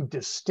makes you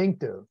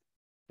distinctive.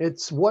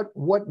 It's what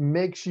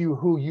makes you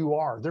who you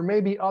are. There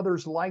may be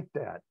others like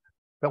that,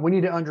 but we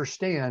need to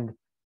understand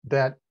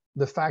that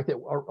the fact that,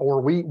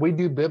 or we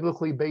do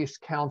biblically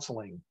based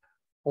counseling,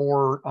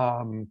 or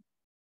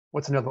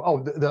what's another? Oh,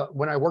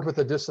 when I worked with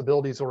the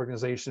disabilities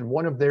organization,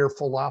 one of their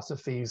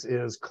philosophies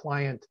is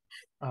client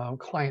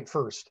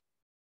first.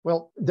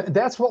 Well,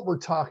 that's what we're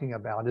talking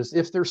about. Is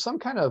if there's some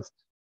kind of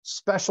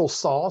special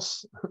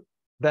sauce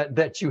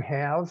that you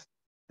have,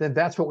 then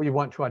that's what we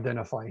want to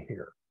identify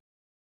here.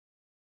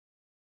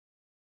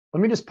 Let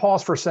me just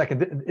pause for a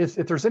second. If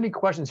there's any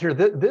questions here,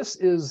 this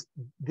is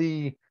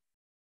the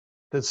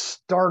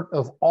start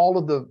of all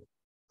of the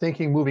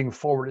thinking moving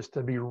forward, is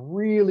to be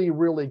really,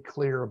 really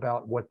clear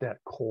about what that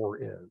core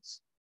is.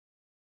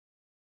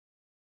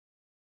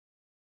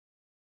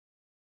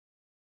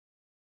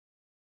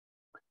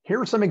 Here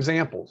are some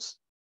examples.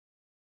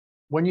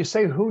 When you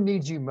say who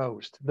needs you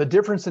most, the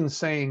difference in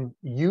saying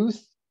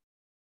youth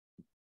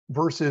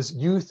versus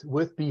youth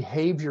with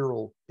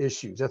behavioral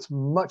issues, that's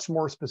much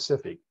more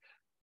specific.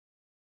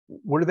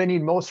 What do they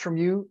need most from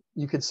you?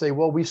 You could say,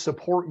 well, we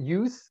support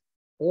youth,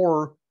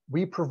 or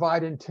we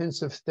provide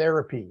intensive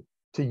therapy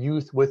to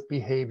youth with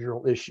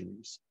behavioral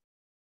issues.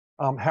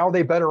 How are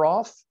they better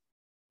off?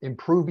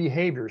 Improve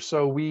behavior.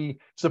 So we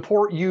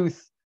support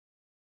youth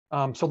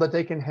so that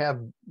they can have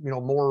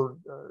more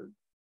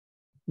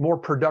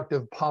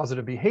productive,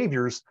 positive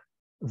behaviors,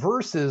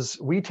 versus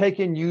we take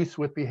in youth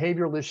with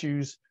behavioral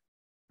issues,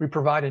 we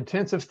provide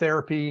intensive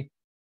therapy.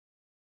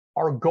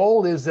 Our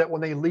goal is that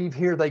when they leave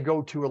here, they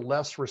go to a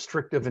less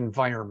restrictive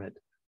environment.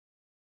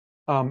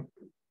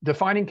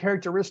 Defining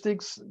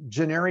characteristics,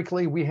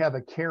 generically, we have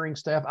a caring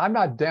staff. I'm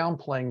not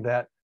downplaying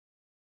that.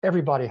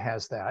 Everybody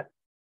has that.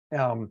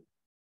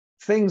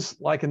 Things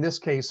like in this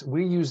case,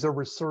 we use the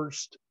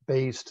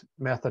research-based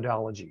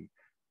methodology.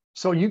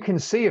 So you can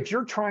see if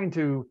you're trying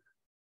to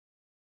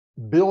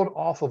build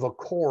off of a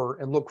core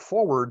and look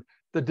forward,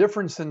 the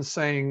difference in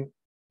saying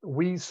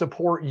we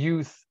support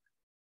youth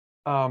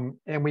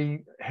and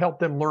we help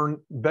them learn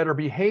better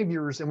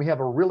behaviors and we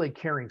have a really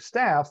caring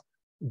staff,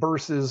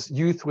 versus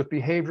youth with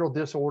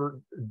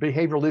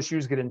behavioral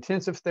issues get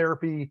intensive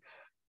therapy,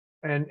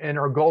 and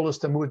our goal is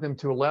to move them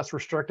to a less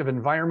restrictive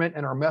environment,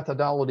 and our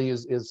methodology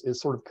is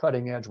sort of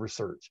cutting edge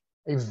research.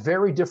 A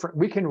very different,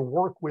 we can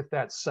work with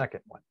that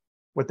second one.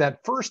 With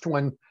that first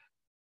one,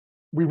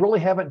 we really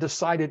haven't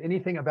decided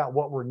anything about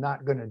what we're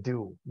not going to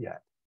do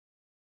yet.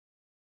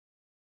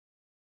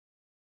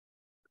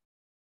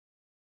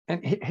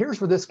 And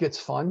here's where this gets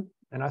fun,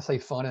 and I say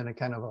fun in a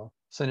kind of a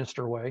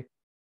sinister way.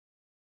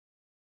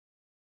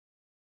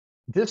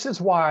 this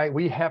is why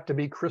we have to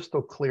be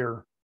crystal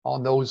clear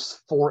on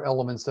those 4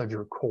 elements of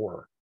your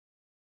core.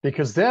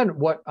 Because then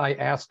what I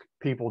ask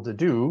people to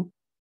do,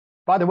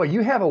 by the way,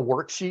 you have a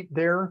worksheet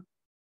there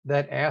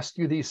that asks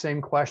you these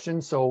same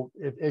questions. So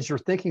as you're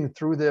thinking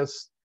through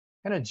this,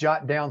 kind of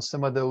jot down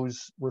some of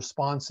those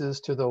responses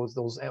to those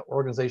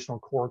organizational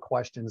core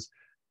questions.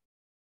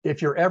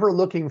 If you're ever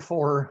looking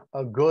for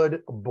a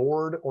good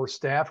board or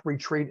staff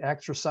retreat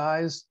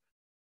exercise,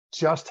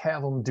 just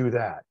have them do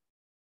that.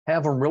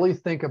 Have them really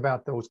think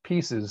about those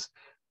pieces.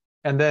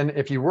 And then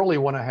if you really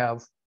want to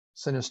have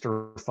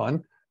sinister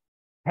fun,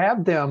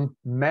 have them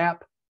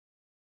map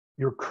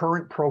your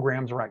current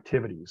programs or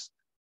activities.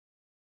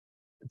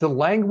 The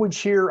language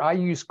here, I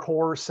use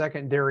core,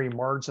 secondary,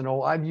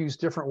 marginal. I've used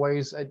different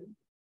ways.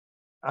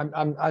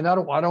 I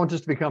don't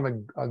just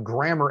become a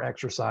grammar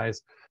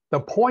exercise. The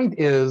point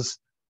is,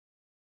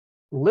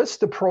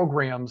 list the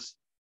programs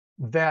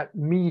that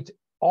meet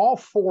all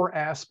 4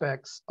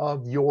 aspects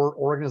of your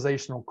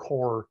organizational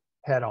core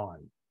head on.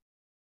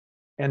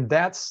 And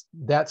that's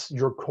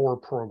your core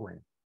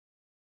program.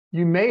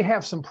 You may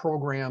have some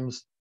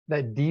programs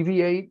that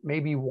deviate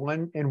maybe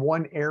in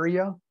one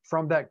area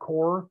from that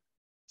core.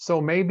 So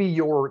maybe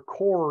your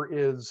core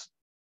is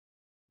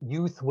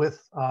youth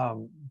with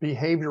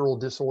behavioral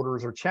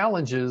disorders or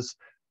challenges,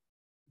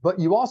 but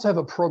you also have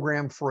a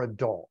program for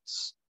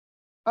adults.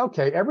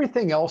 Okay,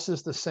 everything else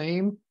is the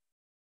same,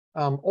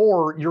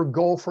 or your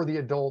goal for the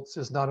adults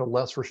is not a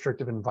less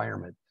restrictive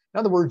environment. In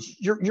other words,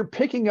 you're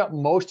picking up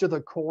most of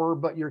the core,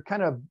 but you're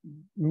kind of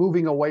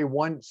moving away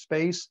one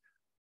space.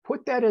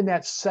 Put that in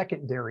that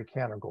secondary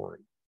category.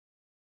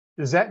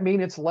 Does that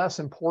mean it's less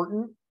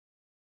important?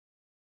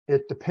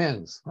 It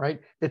depends,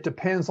 right? It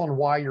depends on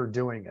why you're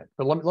doing it.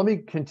 But let me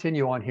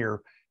continue on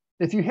here.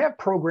 If you have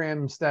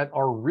programs that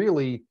are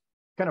really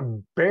kind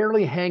of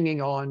barely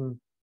hanging on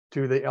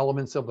to the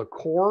elements of the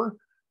core,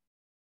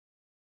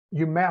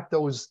 you map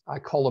those, I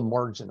call them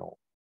marginal.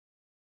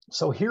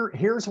 So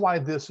here's why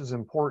this is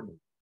important.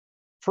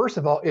 First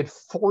of all, it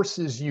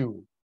forces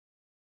you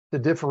to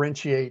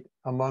differentiate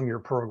among your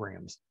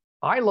programs.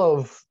 I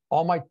love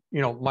all my,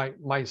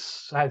 I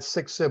had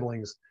 6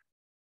 siblings.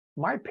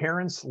 My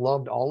parents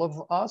loved all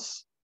of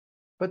us,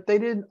 but they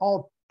didn't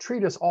all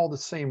treat us all the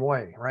same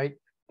way, right?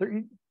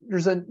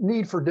 There's a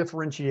need for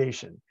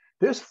differentiation.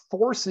 This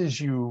forces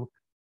you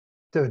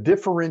to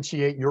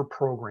differentiate your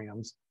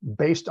programs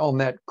based on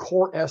that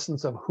core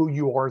essence of who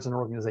you are as an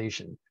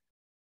organization.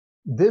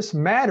 This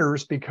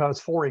matters because,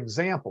 for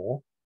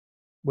example,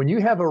 when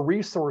you have a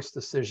resource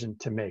decision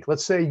to make,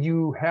 let's say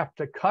you have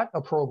to cut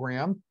a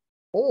program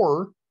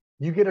or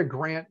you get a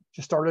grant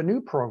to start a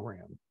new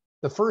program.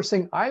 The first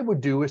thing I would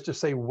do is to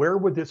say, where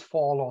would this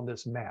fall on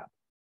this map?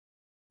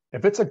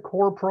 If it's a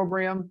core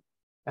program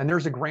and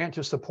there's a grant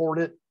to support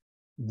it,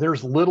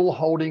 there's little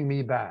holding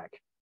me back.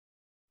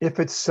 If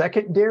it's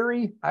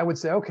secondary, I would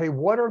say, okay,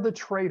 what are the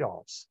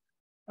trade-offs?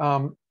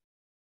 Does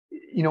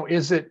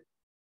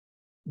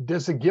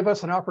it give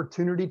us an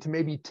opportunity to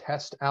maybe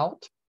test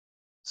out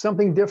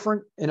something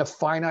different in a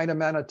finite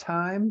amount of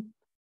time?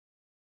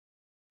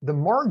 The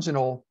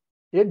marginal,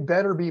 it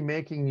better be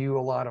making you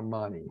a lot of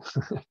money.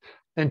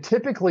 And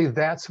typically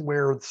that's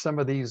where some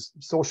of these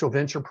social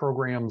venture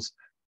programs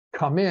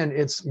come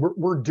in.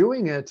 We're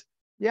doing it.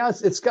 Yeah,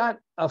 it's got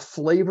a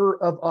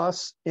flavor of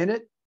us in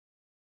it,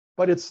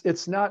 but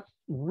it's not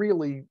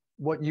really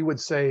what you would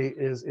say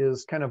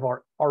is kind of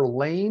our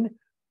lane,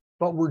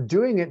 but we're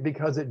doing it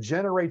because it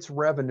generates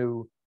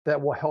revenue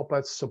that will help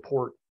us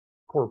support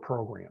core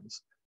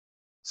programs.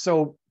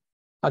 So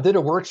I did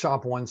a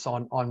workshop once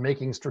on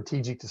making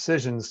strategic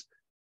decisions.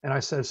 And I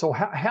said, so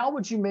how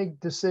would you make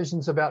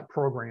decisions about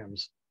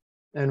programs?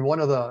 And one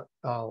of the,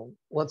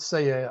 let's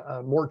say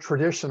a more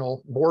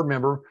traditional board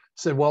member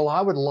said, well,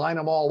 I would line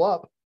them all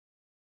up.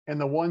 And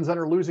the ones that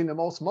are losing the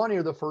most money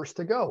are the first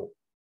to go.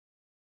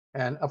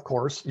 And of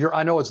course,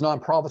 I know it's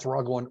nonprofits, we're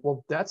all going,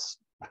 well, that's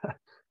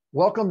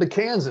welcome to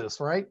Kansas,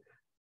 right?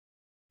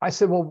 I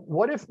said, well,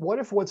 what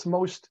if what's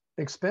most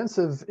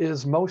expensive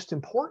is most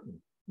important,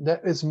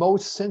 that is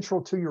most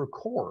central to your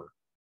core?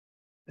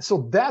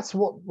 So that's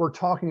what we're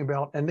talking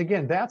about. And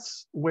again,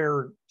 that's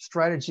where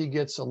strategy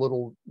gets a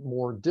little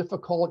more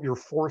difficult. You're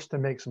forced to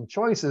make some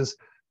choices.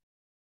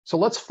 So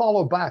let's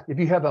follow back. If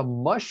you have a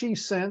mushy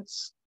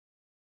sense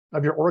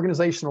of your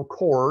organizational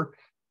core,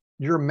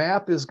 your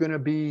map is going to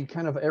be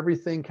kind of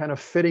everything kind of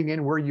fitting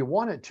in where you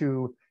want it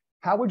to.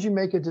 How would you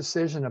make a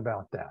decision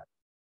about that?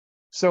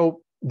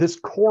 So this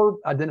core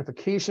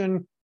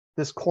identification,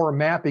 this core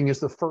mapping is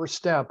the first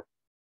step,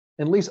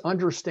 at least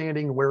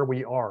understanding where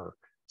we are.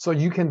 So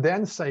you can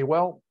then say,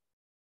 well,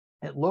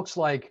 it looks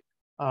like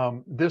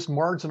this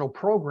marginal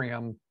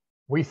program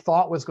we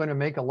thought was going to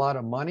make a lot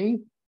of money.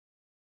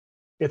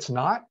 It's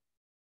not.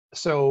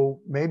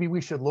 So maybe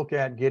we should look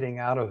at getting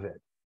out of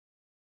it.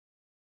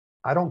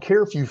 I don't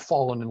care if you've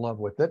fallen in love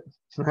with it,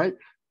 right?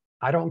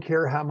 I don't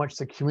care how much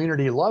the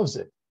community loves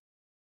it.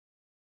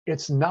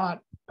 It's not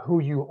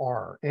who you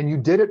are. And you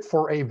did it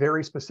for a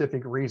very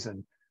specific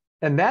reason.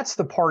 And that's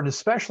the part,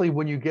 especially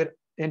when you get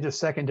into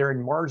secondary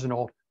and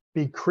marginal,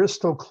 be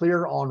crystal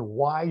clear on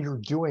why you're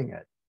doing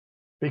it,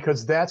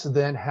 because that's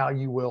then how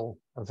you will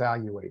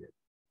evaluate it.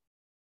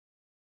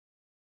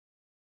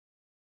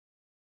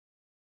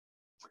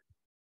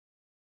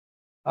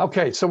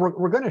 Okay, so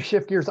we're going to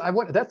shift gears.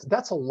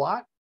 That's a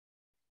lot.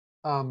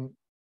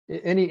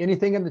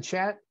 Anything in the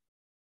chat?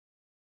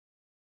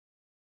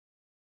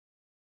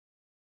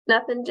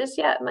 Nothing just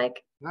yet,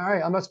 Mike. All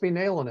right, I must be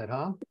nailing it,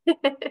 huh?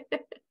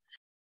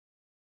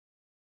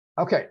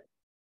 Okay,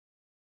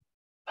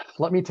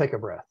 let me take a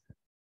breath.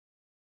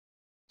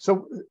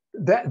 So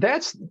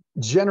that's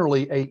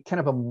generally a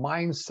kind of a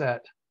mindset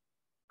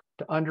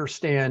to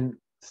understand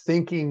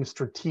thinking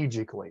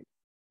strategically.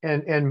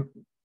 And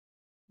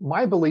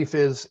my belief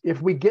is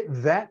if we get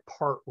that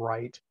part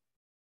right,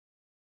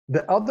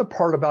 the other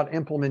part about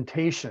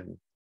implementation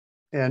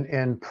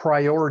and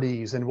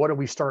priorities and what do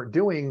we start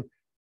doing,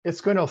 it's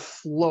going to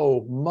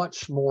flow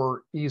much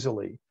more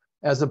easily,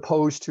 as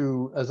opposed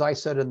to, as I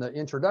said in the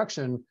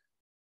introduction,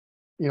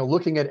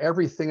 looking at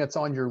everything that's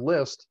on your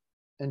list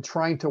and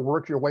trying to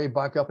work your way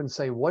back up and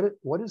say, what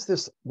is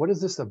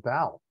this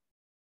about?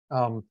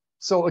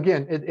 So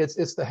again,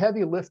 it's the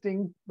heavy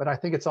lifting, but I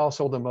think it's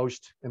also the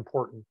most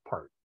important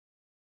part.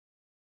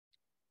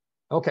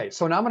 Okay,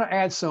 so now I'm going to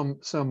add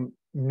some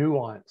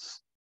nuance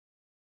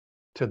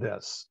to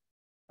this.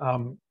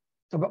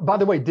 By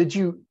the way,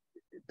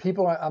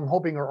 people I'm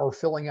hoping are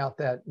filling out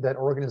that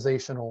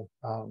organizational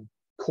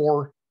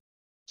core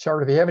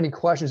chart. If you have any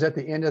questions at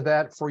the end of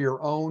that for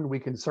your own, we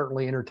can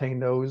certainly entertain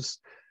those.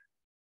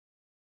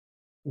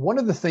 One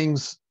of the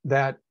things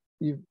that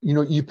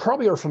you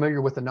probably are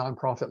familiar with the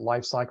nonprofit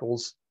life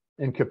cycles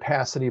and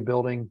capacity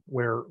building,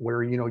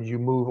 where you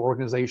move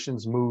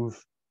organizations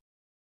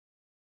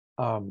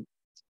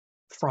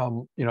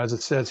from, as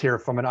it says here,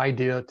 from an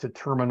idea to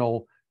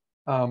terminal.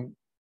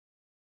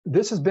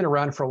 This has been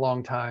around for a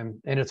long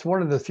time, and it's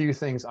one of the few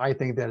things I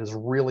think that has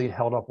really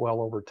held up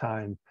well over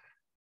time.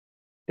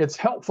 It's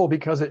helpful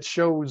because it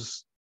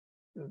shows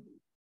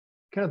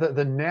kind of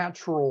the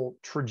natural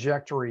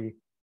trajectory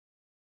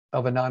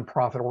of a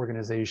nonprofit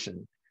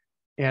organization.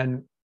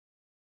 And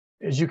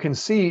as you can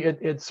see,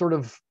 it's sort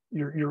of,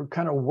 you're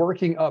kind of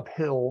working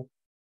uphill,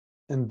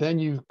 and then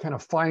you kind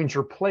of find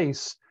your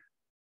place.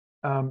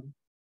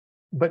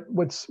 But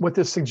what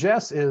this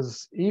suggests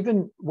is,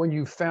 even when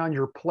you found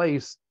your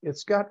place,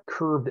 it's got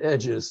curved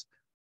edges.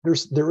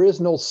 There is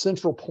no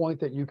central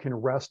point that you can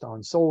rest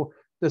on. So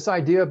this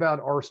idea about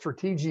our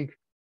strategic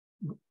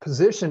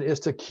position is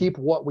to keep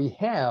what we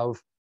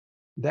have.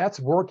 That's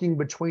working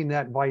between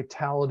that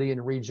vitality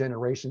and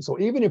regeneration. So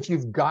even if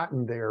you've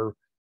gotten there,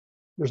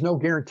 there's no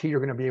guarantee you're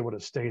going to be able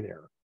to stay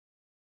there.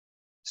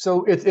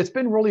 So it's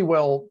been really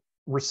well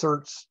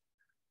researched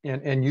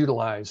and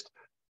utilized.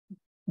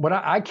 But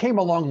I came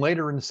along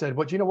later and said,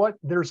 but you know what?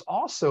 There's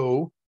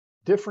also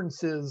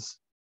differences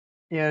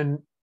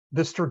in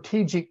the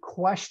strategic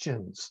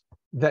questions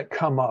that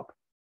come up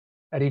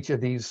at each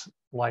of these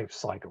life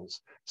cycles.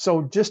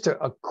 So just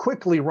to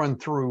quickly run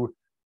through,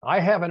 I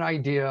have an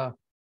idea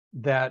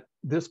that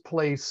this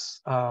place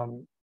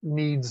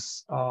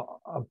needs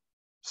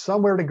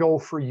somewhere to go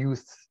for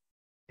youth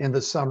in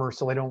the summer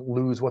so they don't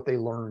lose what they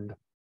learned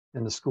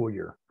in the school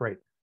year. Great.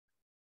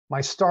 My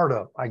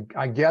startup,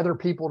 I gather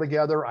people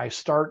together, I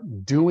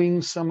start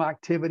doing some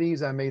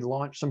activities, I may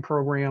launch some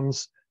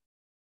programs.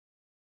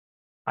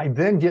 I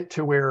then get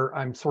to where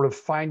I'm sort of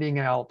finding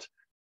out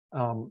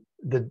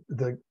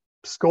the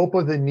scope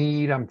of the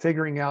need, I'm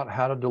figuring out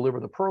how to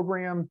deliver the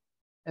program,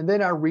 and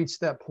then I reach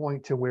that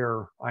point to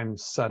where I'm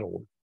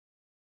settled.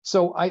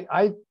 So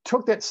I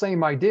took that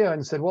same idea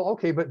and said, well,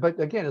 okay, but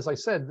again, as I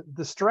said,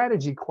 the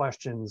strategy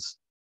questions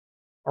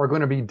are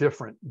going to be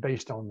different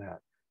based on that.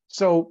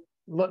 So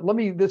let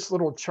me, this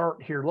little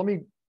chart here, let me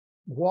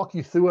walk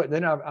you through it.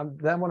 Then I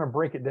want to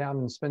break it down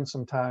and spend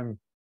some time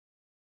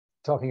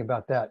talking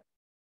about that.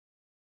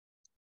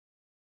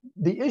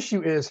 The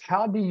issue is,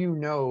 how do you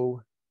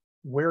know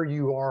where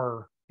you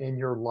are in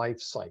your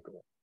life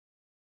cycle?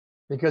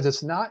 Because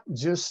it's not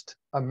just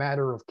a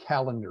matter of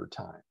calendar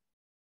time.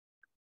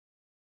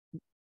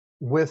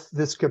 With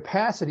this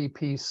capacity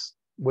piece,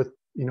 with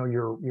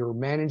your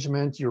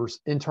management, your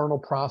internal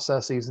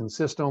processes and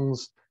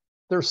systems,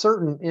 there are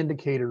certain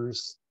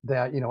indicators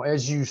that,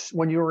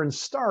 when you're in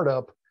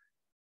startup,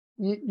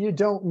 you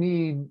don't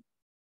need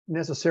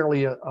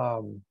necessarily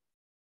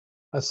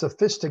a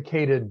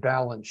sophisticated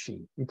balance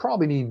sheet. You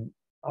probably need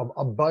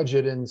a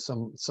budget and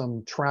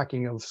some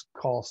tracking of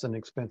costs and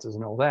expenses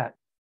and all that.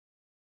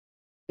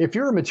 If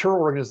you're a mature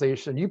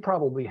organization, you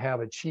probably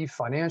have a chief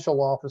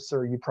financial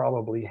officer, you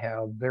probably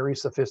have very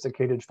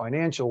sophisticated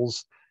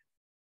financials.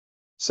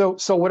 So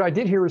what I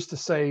did here is to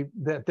say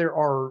that there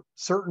are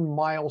certain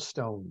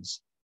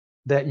milestones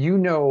that,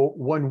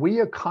 when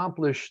we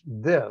accomplish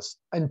this,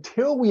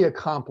 until we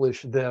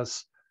accomplish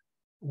this,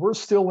 we're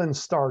still in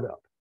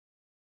startup.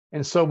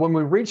 And so when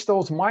we reach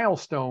those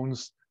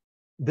milestones,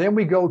 then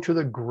we go to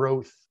the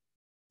growth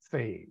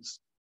phase.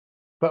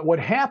 But what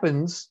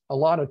happens a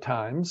lot of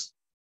times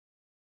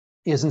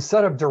is,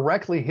 instead of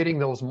directly hitting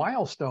those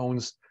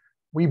milestones,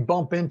 we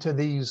bump into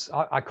these,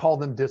 I call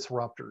them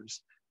disruptors.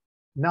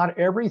 Not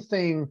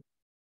everything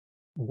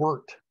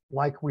worked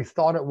like we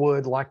thought it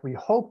would, like we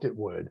hoped it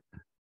would.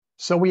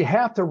 So we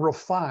have to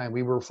refine.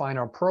 We refine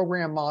our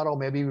program model,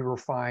 maybe we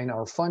refine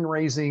our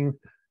fundraising.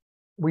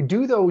 We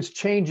do those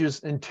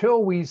changes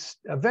until we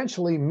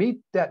eventually meet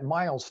that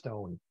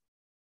milestone.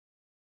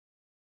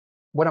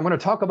 What I'm going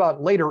to talk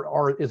about later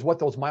is what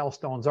those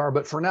milestones are.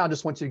 But for now, I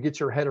just want you to get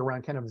your head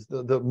around kind of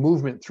the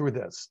movement through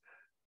this.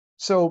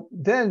 So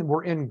then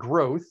we're in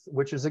growth,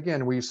 which is,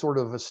 again, we sort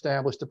of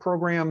established a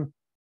program.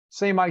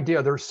 Same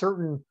idea. There's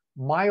certain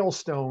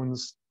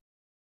milestones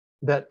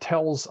that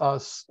tells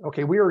us,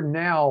 okay, we are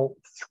now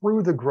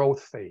through the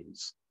growth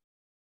phase.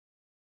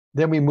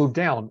 Then we move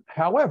down.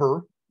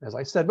 However, as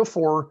I said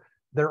before,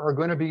 there are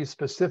going to be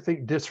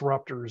specific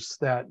disruptors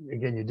that,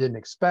 again, you didn't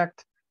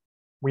expect.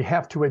 We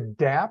have to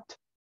adapt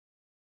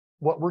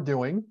what we're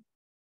doing.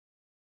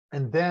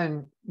 And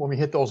then when we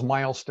hit those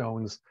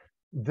milestones,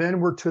 then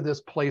we're to this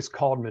place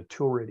called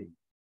maturity.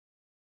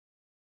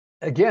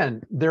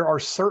 Again, there are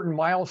certain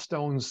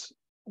milestones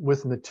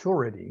with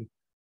maturity,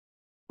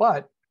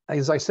 but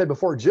as I said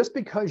before, just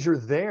because you're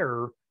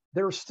there,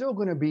 there are still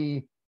going to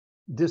be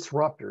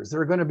disruptors.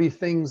 There are going to be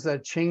things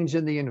that change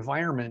in the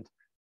environment.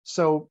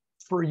 So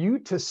for you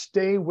to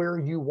stay where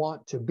you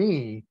want to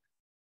be,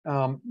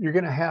 you're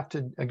going to have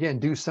to, again,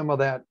 do some of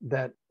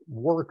that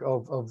work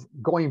of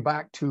going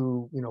back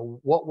to,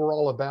 what we're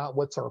all about,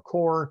 what's our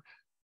core.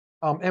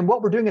 And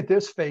what we're doing at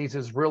this phase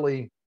is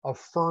really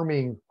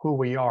affirming who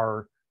we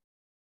are,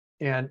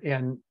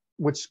 and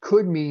which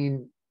could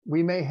mean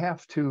we may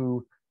have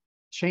to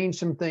change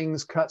some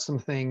things, cut some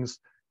things,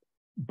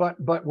 but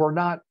we're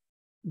not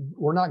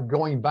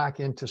going back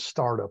into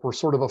startup. We're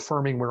sort of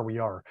affirming where we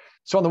are.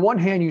 So on the one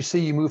hand, you see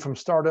you move from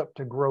startup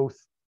to growth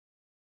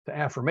to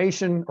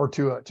affirmation or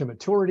to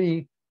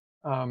maturity.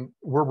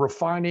 We're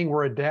refining,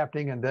 we're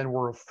adapting, and then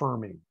we're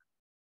affirming.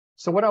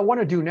 So what I want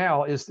to do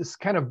now is this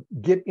kind of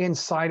get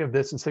inside of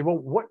this and say, well,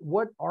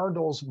 what are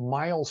those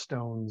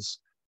milestones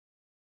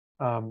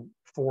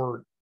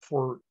for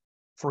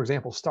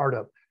example,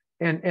 startup?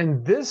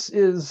 And this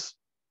is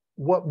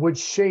what would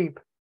shape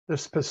the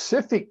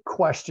specific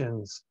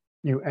questions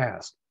you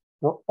ask.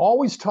 We're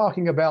always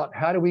talking about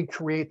how do we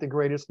create the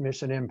greatest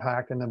mission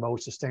impact in the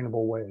most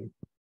sustainable way.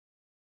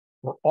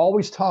 We're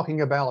always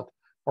talking about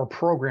our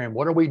program.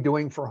 What are we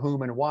doing for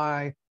whom and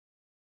why?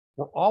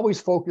 We're always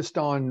focused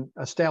on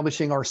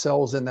establishing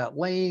ourselves in that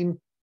lane.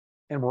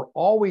 And we're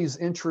always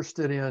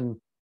interested in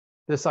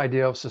this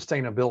idea of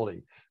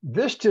sustainability.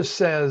 This just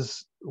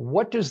says,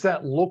 what does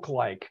that look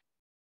like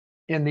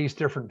in these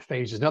different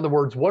phases? In other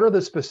words, what are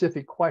the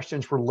specific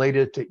questions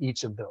related to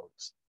each of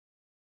those?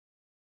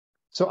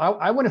 So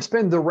I want to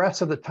spend the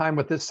rest of the time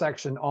with this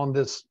section on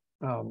this,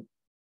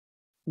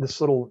 this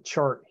little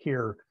chart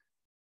here.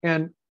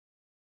 And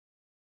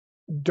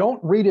don't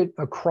read it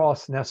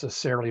across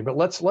necessarily, but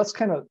let's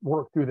kind of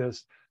work through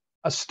this.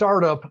 A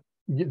startup,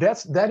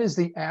 that is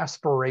the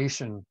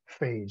aspiration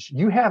phase.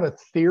 You have a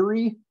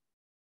theory,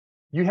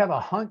 you have a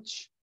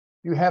hunch,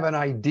 you have an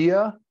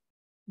idea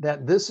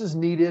that this is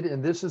needed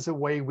and this is a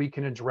way we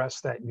can address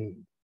that need.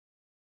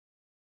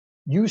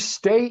 You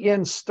stay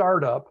in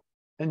startup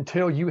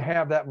until you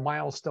have that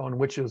milestone,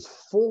 which is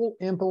full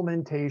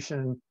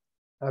implementation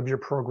of your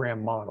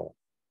program model.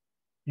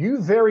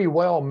 You very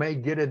well may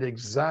get it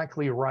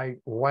exactly right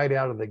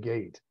out of the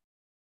gate.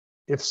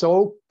 If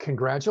so,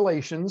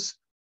 congratulations.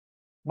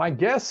 My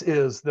guess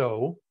is,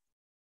 though,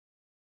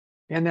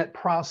 in that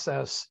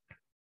process,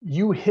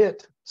 you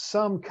hit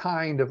some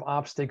kind of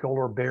obstacle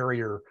or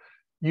barrier.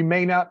 You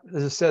may not,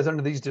 as it says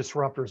under these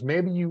disruptors,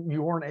 maybe you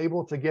weren't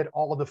able to get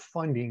all of the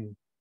funding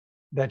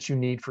that you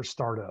need for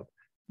startup.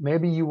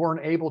 Maybe you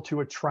weren't able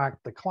to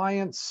attract the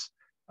clients.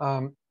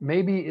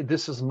 Maybe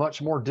this is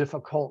much more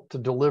difficult to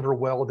deliver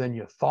well than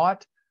you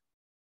thought.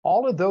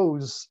 All of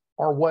those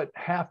are what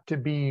have to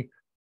be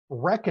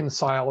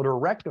reconciled or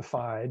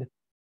rectified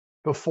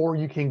before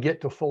you can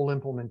get to full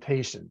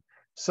implementation.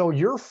 So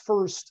your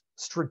first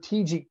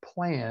strategic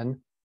plan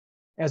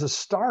as a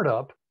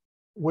startup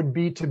would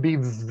be to be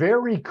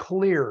very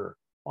clear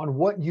on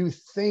what you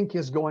think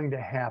is going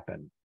to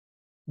happen,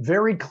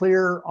 very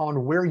clear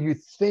on where you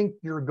think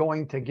you're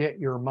going to get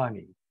your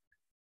money.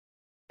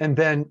 And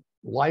then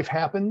life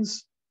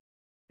happens,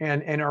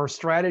 and our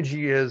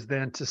strategy is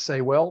then to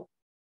say, well,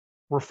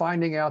 we're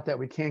finding out that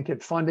we can't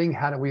get funding.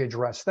 How do we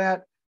address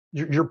that?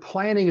 Your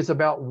planning is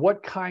about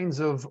what kinds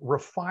of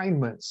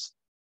refinements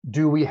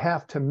do we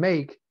have to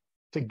make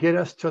to get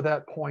us to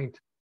that point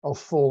of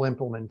full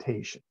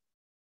implementation.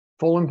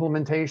 Full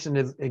implementation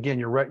is, again,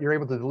 you're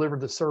able to deliver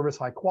the service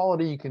high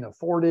quality, you can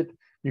afford it,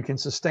 you can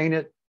sustain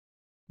it.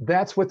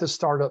 That's what the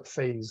startup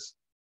phase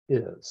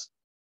is.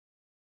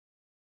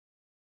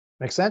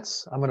 Make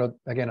sense? I'm gonna,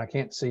 again, I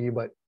can't see you,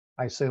 but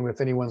I assume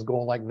if anyone's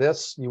going like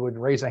this, you would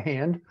raise a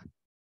hand.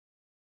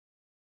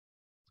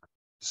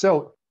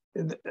 So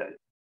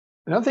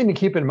another thing to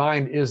keep in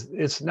mind is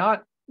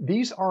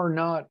these are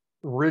not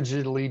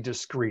rigidly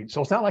discrete.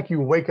 So it's not like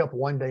you wake up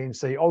one day and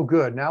say, oh,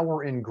 good, now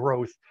we're in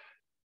growth.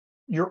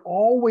 you're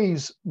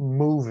always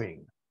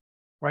moving,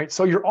 right?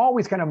 So you're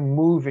always kind of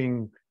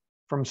moving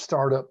from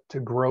startup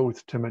to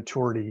growth to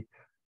maturity.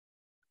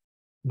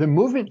 The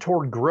movement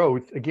toward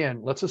growth,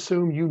 again, let's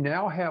assume you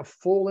now have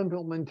full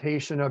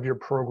implementation of your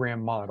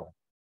program model.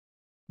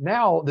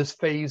 Now this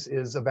phase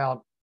is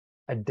about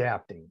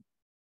adapting.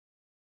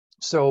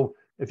 So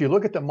if you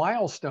look at the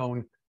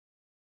milestone,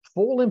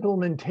 full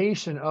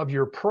implementation of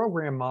your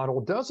program model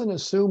doesn't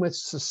assume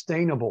it's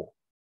sustainable,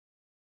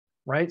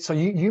 right? So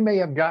you may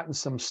have gotten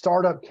some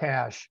startup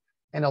cash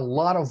and a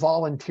lot of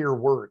volunteer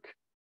work,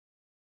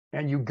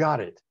 and you got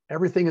it.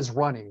 Everything is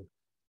running,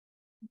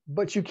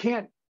 but you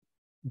can't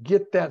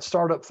get that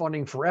startup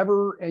funding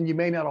forever, and you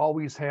may not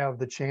always have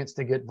the chance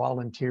to get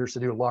volunteers to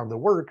do a lot of the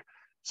work.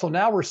 So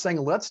now we're saying,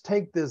 let's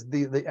take this,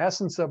 the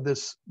essence of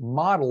this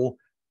model,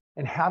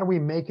 and how do we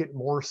make it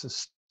more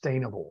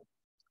sustainable?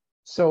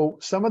 So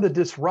some of the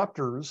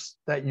disruptors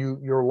that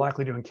you're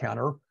likely to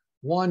encounter,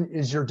 one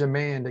is your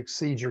demand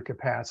exceeds your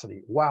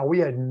capacity. Wow, we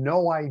had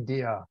no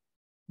idea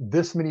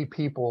this many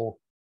people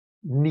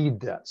need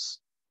this,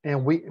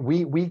 and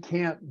we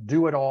can't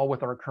do it all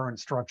with our current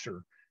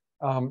structure.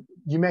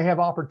 You may have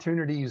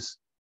opportunities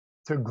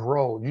to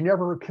grow. You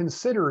never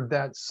considered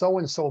that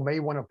so-and-so may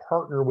want to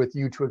partner with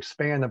you to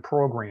expand the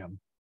program.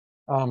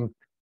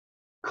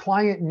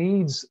 Client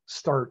needs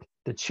start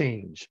to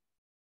change.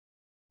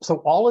 So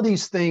all of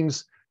these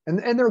things, and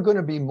there are going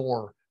to be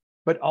more,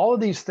 but all of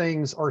these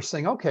things are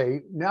saying,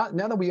 okay, now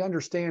that we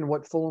understand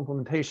what full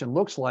implementation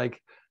looks like,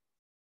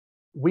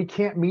 we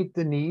can't meet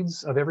the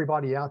needs of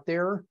everybody out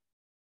there.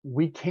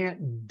 We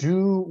can't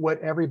do what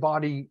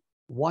everybody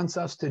wants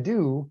us to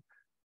do.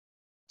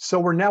 So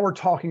we're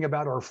talking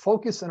about our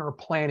focus and our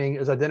planning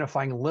is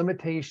identifying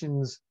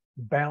limitations,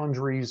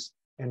 boundaries,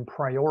 and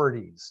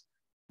priorities.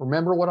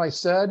 Remember what I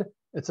said?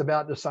 It's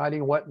about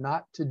deciding what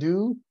not to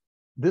do.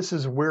 This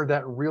is where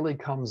that really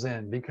comes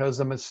in, because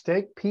the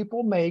mistake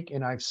people make,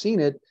 and I've seen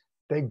it,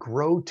 they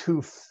grow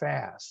too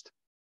fast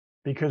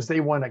because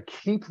they want to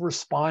keep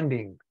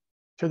responding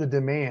to the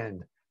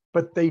demand,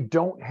 but they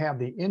don't have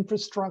the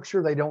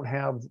infrastructure, they don't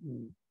have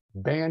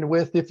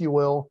bandwidth, if you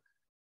will.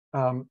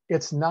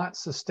 It's not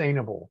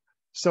sustainable.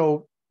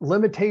 So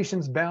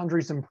limitations,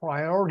 boundaries, and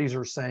priorities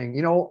are saying,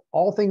 you know,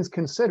 all things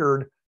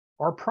considered,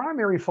 our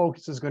primary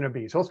focus is going to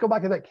be, so let's go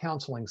back to that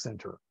counseling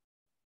center.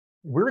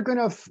 We're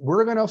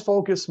gonna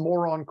focus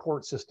more on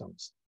court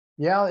systems.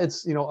 Yeah,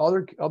 it's, you know,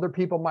 other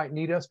people might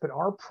need us, but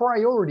our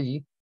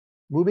priority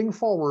moving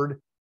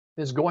forward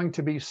is going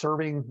to be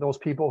serving those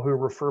people who are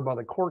referred by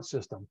the court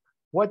system.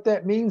 What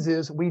that means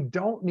is we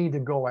don't need to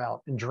go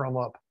out and drum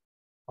up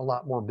a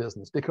lot more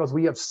business because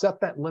we have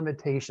set that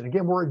limitation.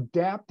 Again, we're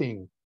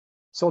adapting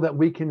so that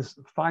we can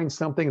find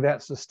something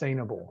that's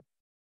sustainable.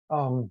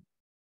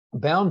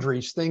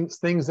 Boundaries,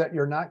 things that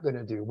you're not going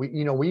to do. We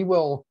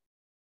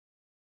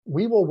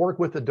will work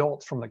with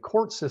adults from the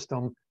court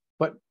system,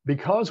 but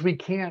because we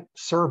can't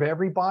serve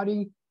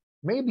everybody,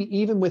 maybe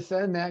even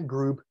within that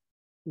group,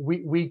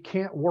 we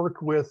can't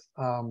work with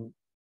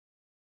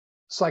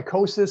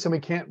psychosis and we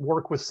can't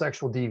work with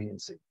sexual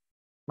deviancy,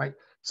 right?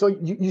 So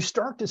you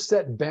start to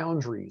set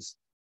boundaries.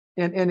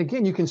 And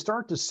again, you can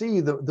start to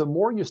see the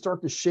more you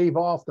start to shave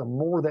off, the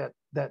more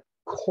that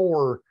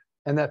core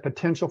and that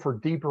potential for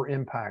deeper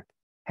impact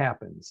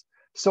happens.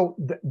 So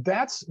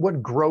that's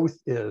what growth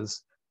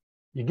is.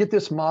 You get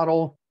this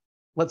model,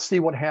 let's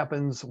see what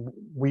happens.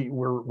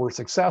 We're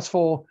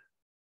successful.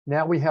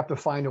 Now we have to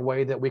find a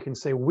way that we can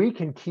say, we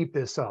can keep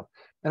this up.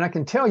 And I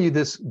can tell you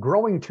this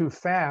growing too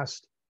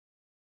fast,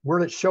 where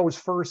it shows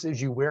first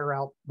is you wear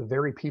out the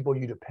very people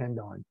you depend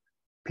on.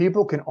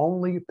 People can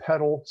only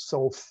pedal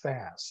so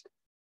fast.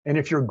 And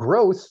if your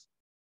growth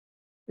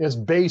is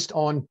based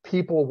on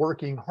people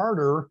working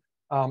harder,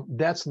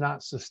 that's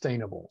not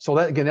sustainable. So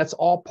that, again, that's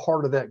all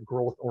part of that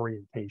growth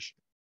orientation.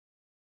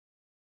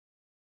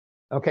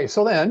 Okay,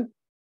 so then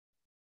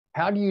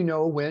how do you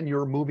know when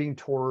you're moving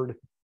toward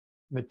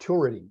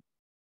maturity?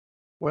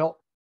 Well,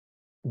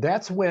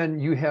 that's when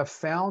you have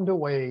found a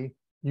way,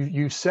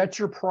 you've set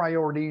your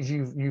priorities,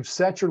 you've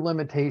set your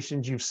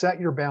limitations, you've set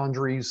your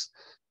boundaries,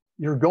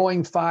 you're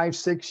going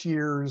 5-6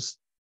 years,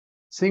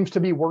 seems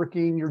to be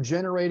working, you're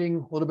generating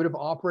a little bit of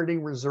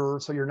operating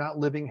reserve, so you're not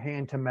living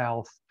hand to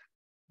mouth.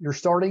 You're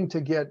starting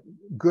to get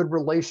good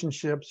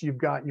relationships,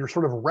 you're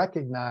sort of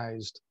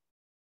recognized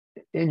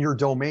in your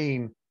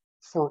domain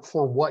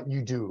for what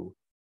you do.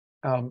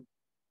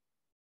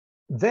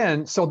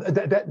 Then, so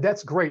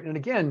that's great. And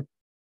again,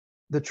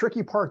 the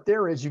tricky part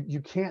there is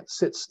you can't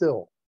sit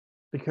still,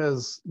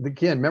 because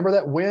again, remember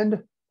that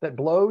wind that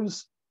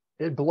blows?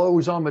 It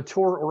blows on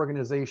mature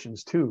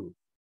organizations too.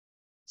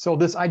 So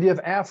this idea of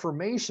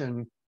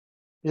affirmation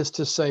is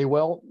to say,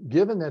 well,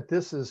 given that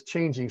this is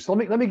changing, so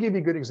let me give you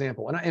a good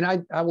example. And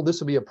I will,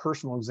 this will be a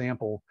personal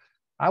example.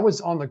 I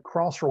was on the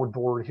Crossroad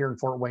board here in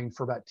Fort Wayne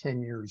for about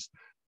 10 years.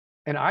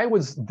 And I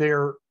was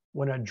there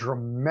when a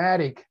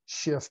dramatic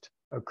shift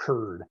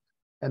occurred.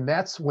 And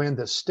that's when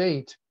the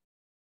state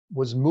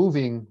was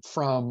moving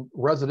from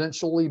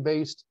residentially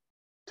based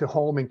to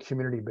home and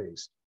community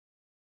based.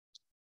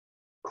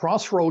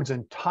 Crossroads'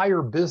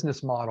 entire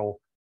business model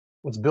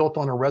was built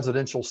on a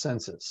residential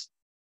census,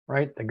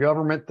 right? The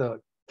government, the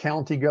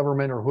county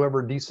government, or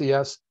whoever,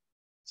 DCS,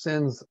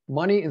 sends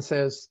money and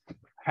says,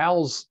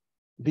 house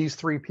these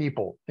 3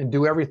 people and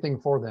do everything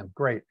for them.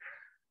 Great.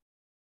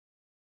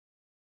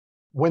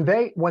 When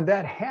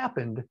that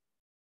happened,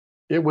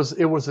 it was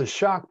a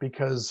shock,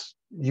 because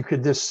you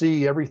could just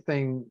see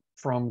everything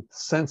from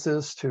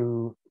census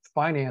to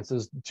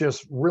finances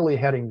just really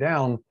heading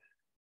down.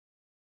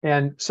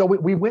 And so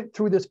we went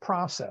through this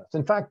process.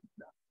 In fact,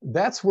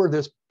 that's where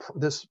this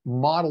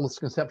model, this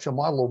conceptual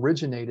model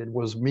originated,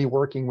 was me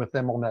working with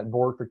them on that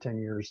board for 10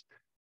 years.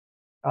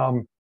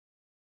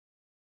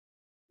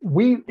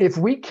 If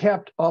we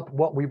kept up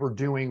what we were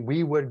doing,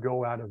 we would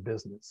go out of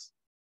business.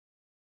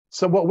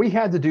 So what we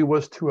had to do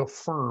was to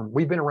affirm.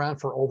 We've been around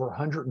for over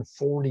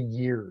 140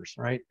 years,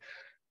 right?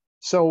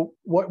 So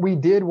what we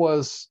did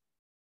was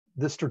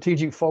the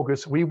strategic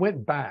focus. We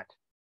went back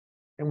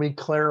and we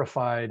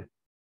clarified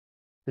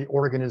the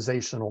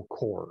organizational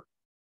core.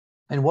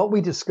 And what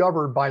we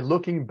discovered by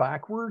looking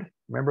backward,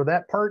 remember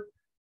that part?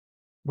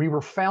 We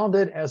were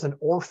founded as an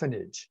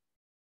orphanage.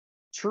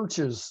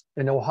 Churches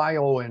in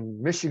Ohio and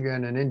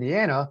Michigan and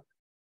Indiana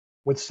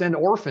would send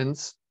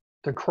orphans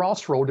to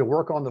Crossroad to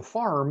work on the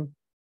farm,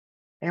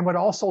 and would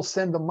also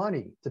send the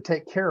money to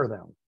take care of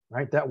them,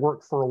 right? That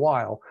worked for a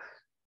while.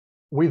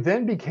 We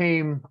then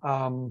became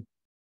a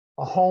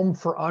home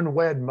for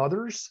unwed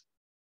mothers,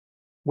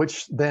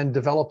 which then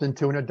developed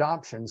into an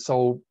adoption.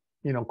 So,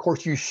 of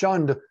course, you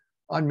shunned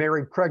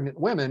unmarried pregnant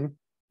women,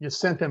 you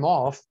sent them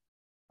off.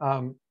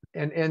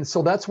 And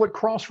so that's what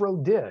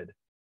Crossroad did.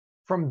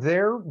 From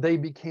there, they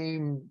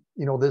became,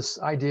 this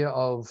idea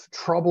of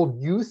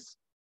troubled youth.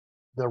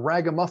 The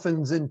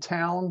ragamuffins in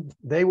town,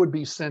 they would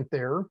be sent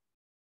there,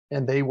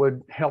 and they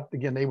would help.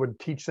 Again, they would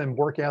teach them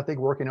work ethic,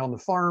 working on the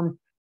farm.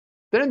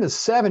 Then in the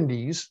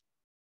 70s,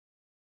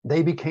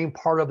 they became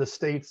part of the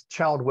state's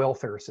child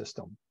welfare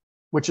system,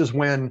 which is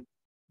when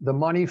the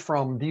money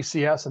from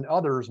DCS and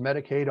others,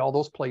 Medicaid, all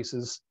those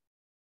places,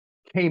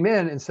 came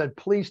in and said,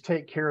 please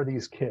take care of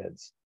these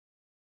kids.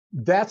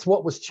 That's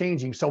what was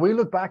changing. So we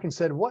looked back and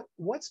said,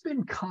 what's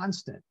been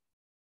constant?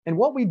 And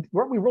what we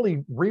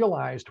really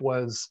realized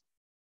was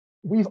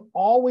we've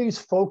always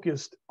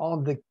focused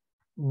on the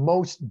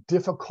most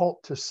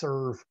difficult to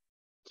serve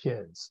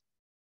kids.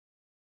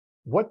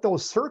 What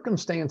those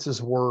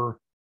circumstances were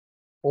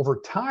over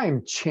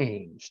time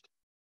changed,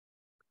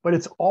 but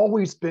it's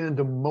always been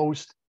the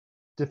most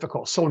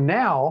difficult. So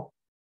now,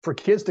 for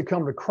kids to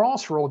come to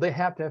Crossroad, they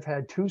have to have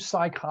had 2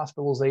 psych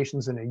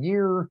hospitalizations in a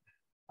year,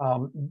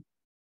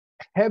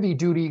 heavy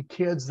duty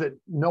kids that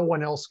no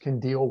one else can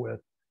deal with.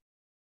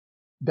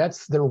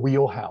 That's their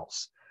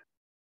wheelhouse.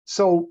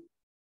 So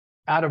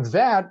out of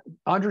that,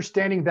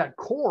 understanding that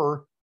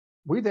core,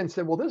 we then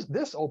said, well,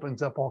 this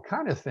opens up all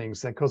kinds of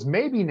things, because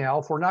maybe now,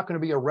 if we're not going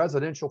to be a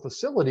residential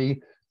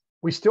facility,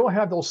 we still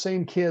have those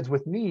same kids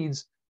with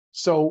needs.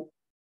 So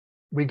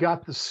we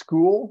got the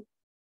school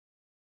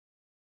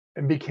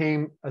and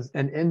became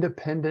an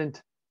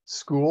independent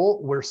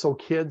school so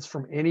kids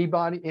from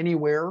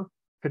anywhere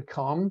could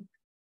come.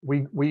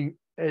 We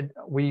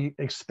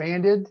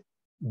expanded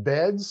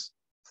beds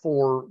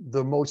for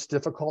the most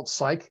difficult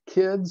psych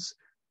kids.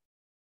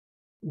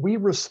 We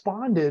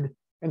responded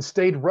and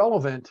stayed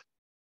relevant.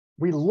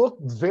 We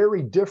looked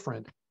very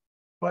different,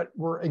 but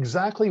we're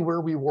exactly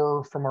where we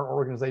were from our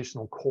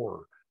organizational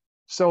core.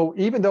 So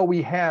even though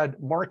we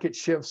had market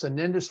shifts and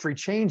industry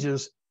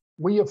changes,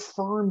 we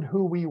affirmed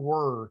who we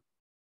were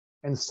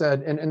and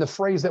said, and the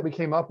phrase that we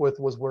came up with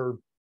was, we're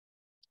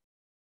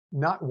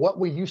not what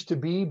we used to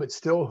be, but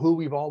still who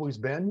we've always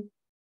been.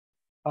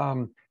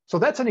 So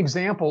that's an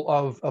example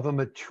of a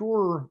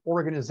mature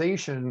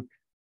organization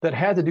that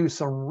had to do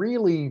some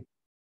really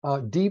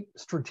deep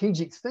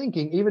strategic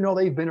thinking, even though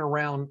they've been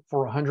around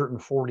for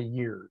 140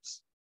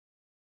 years.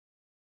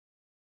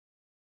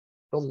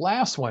 The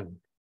last one,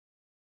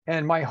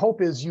 and my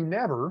hope is you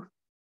never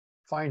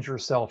find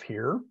yourself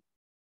here,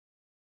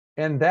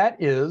 and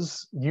that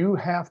is you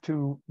have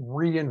to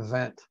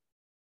reinvent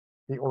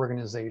the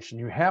organization.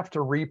 You have to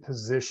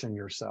reposition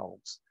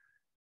yourselves.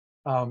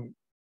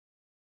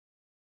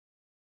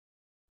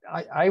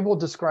 I will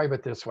describe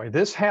it this way.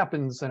 This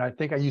happens, and I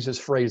think I used this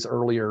phrase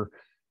earlier,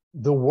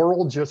 the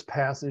world just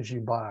passes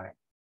you by.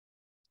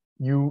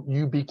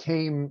 You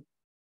became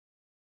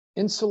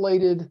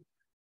insulated,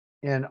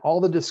 and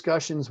all the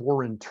discussions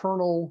were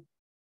internal.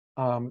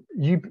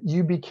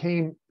 You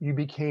became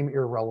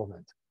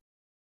irrelevant.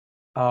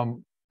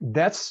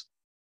 That's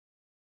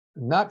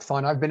not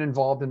fun. I've been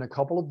involved in a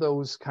couple of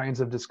those kinds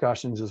of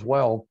discussions as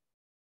well.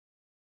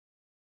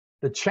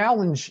 The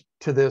challenge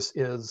to this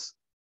is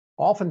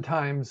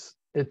oftentimes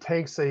it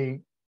takes a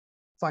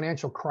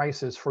financial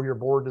crisis for your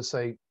board to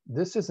say,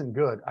 this isn't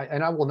good.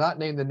 And I will not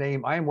name the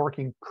name. I am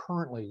working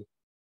currently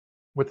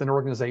with an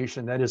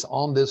organization that is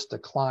on this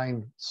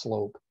decline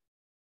slope.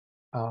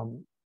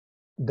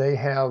 They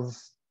have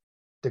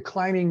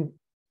declining,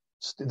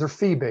 they're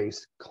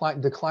fee-based,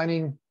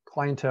 declining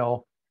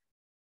clientele.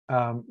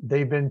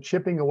 They've been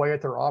chipping away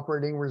at their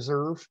operating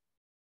reserve.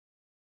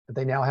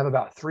 They now have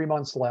about 3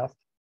 months left.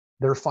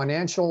 Their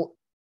financial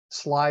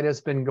slide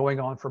has been going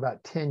on for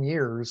about 10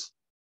 years.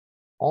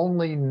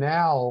 Only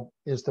now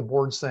is the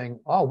board saying,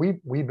 oh,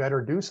 we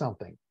better do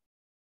something.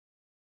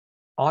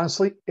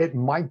 Honestly, it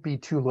might be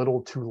too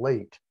little too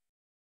late.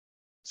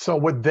 So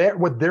what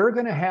they're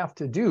going to have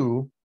to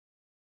do,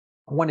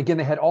 when again,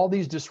 they had all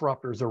these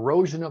disruptors,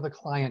 erosion of the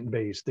client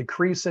base,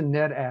 decrease in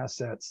net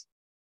assets,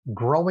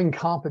 growing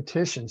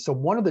competition. So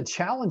one of the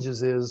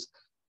challenges is,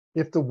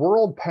 if the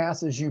world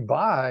passes you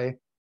by,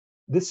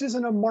 this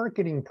isn't a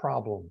marketing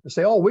problem. To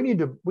say, oh, we need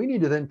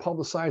to then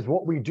publicize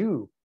what we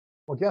do.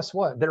 Well, guess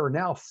what? There are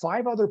now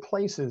 5 other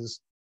places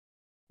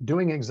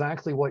doing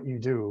exactly what you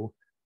do,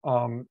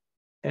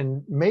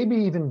 and maybe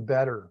even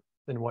better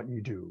than what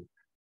you do.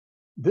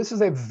 This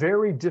is a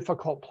very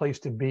difficult place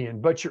to be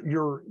in, but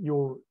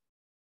your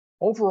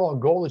overall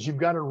goal is you've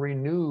got to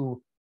renew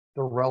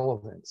the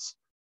relevance.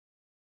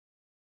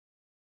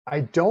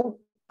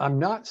 I'm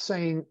not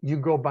saying you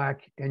go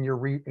back and you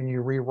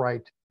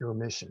rewrite your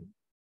mission.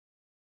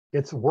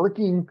 It's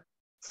working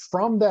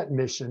from that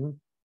mission.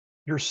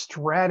 Your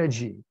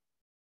strategy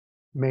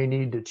may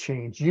need to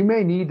change. You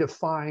may need to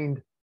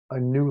find a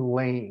new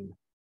lane.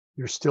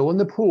 You're still in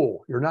the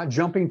pool. You're not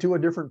jumping to a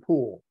different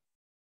pool.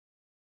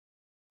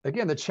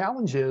 Again, the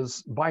challenge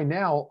is, by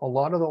now, a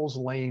lot of those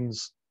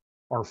lanes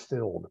are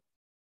filled.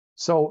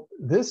 So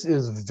this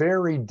is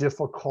very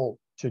difficult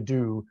to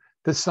do.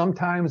 This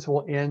sometimes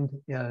will end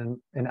in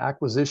an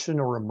acquisition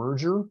or a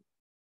merger.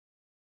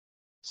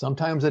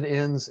 Sometimes it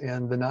ends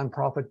and the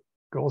nonprofit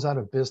goes out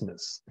of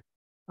business.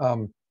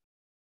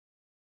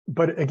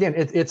 But again,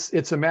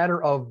 it's a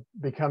matter of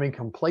becoming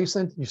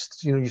complacent.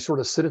 You sort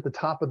of sit at the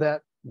top of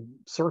that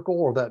circle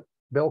or that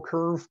bell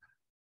curve,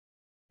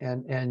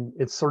 and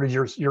it's sort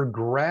of you're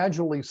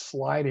gradually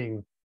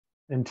sliding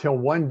until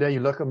one day you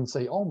look up and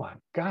say, "Oh my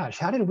gosh,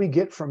 how did we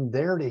get from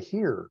there to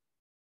here?"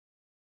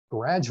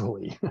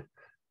 Gradually.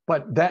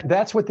 But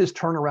that's what this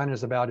turnaround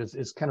is about,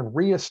 is kind of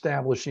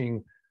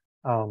reestablishing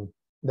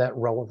that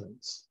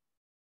relevance.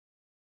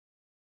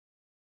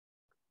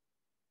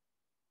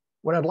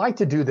 What I'd like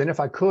to do then, if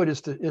I could,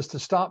 is to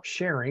stop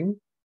sharing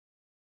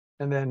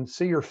and then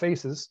see your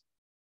faces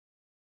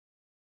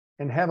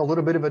and have a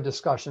little bit of a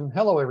discussion.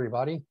 Hello,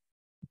 everybody.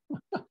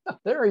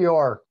 There you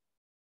are.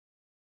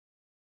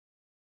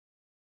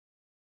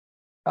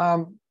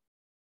 How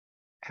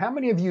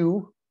many of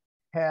you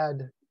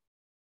had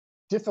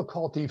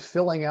difficulty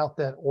filling out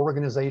that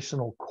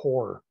organizational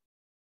core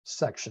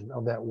section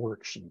of that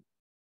worksheet?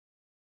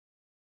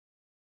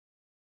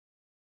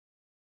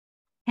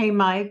 Hey,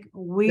 Mike,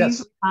 we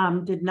Yes.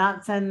 did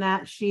not send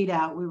that sheet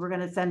out. We were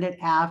going to send it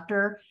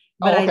after,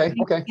 but Oh, okay, I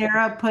think okay.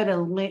 Sarah put a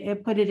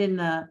link, put it in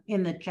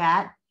the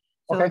chat.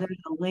 So Okay. there's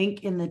a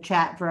link in the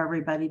chat for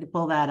everybody to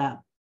pull that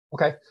up.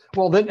 Okay.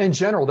 Well, then in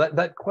general,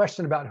 that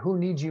question about who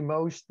needs you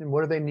most and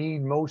what do they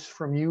need most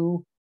from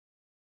you,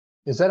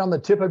 is that on the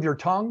tip of your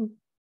tongue?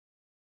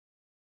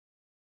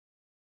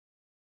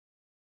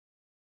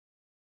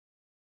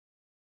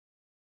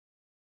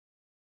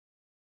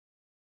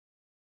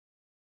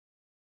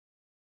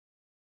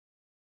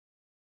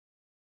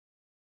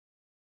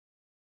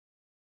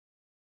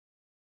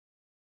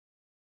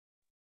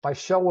 By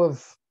show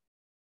of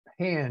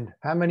hand,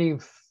 how many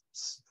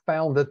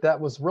found that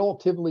was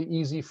relatively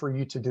easy for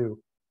you to do?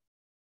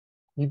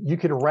 You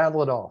could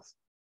rattle it off.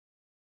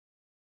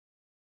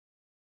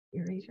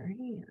 You raise your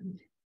hand.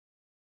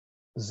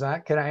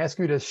 Zach, can I ask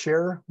you to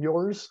share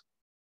yours?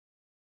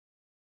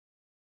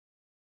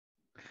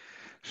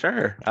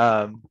 Sure.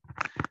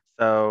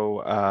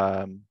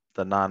 The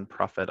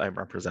nonprofit I'm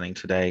representing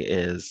today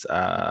is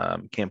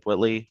Camp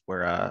Whitley.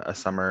 We're a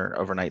summer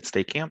overnight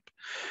stay camp.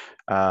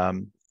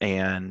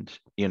 And,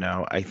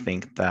 I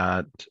think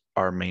that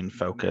our main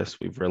focus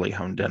we've really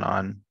honed in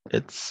on,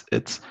 it's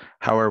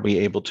how are we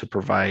able to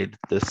provide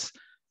this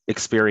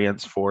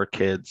experience for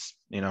kids,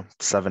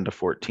 7 to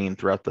 14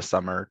 throughout the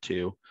summer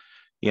to,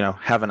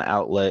 have an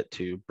outlet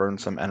to burn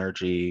some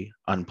energy,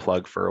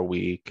 unplug for a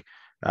week,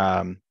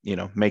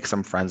 make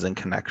some friends and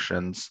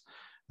connections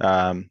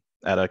at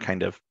a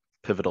kind of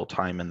pivotal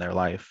time in their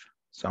life.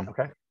 So,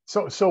 okay.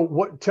 So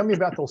tell me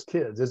about those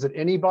kids. Is it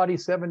anybody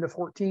 7 to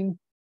 14?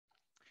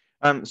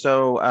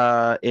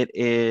 It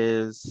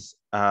is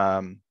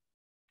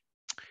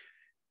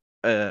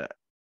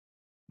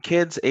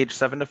kids age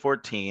 7 to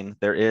 14.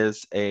 There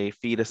is a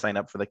fee to sign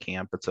up for the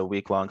camp. It's a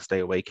week-long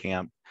stay away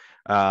camp.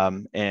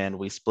 And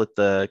we split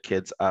the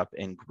kids up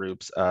in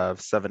groups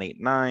of 7, 8,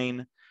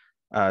 9,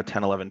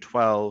 10, 11,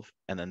 12,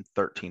 and then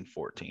 13,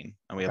 14.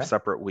 And we have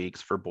separate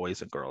weeks for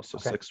boys and girls. So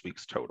 6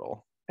 weeks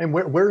total. And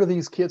where do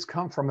these kids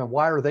come from, and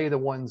why are they the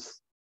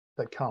ones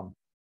that come?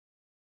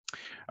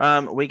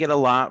 We get a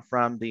lot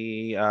from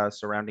the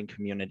surrounding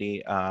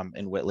community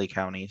in Whitley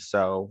County.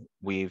 So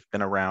we've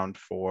been around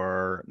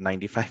for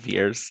 95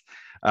 years.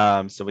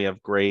 So we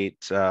have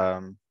great,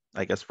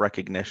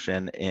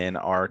 recognition in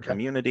our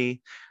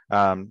community.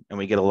 And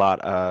we get a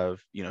lot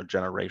of,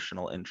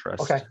 generational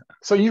interest. Okay.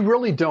 So you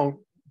really don't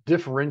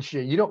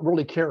differentiate. You don't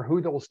really care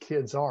who those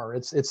kids are.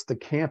 It's the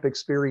camp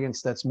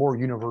experience that's more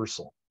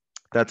universal.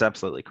 That's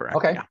absolutely correct.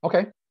 Okay. Yeah.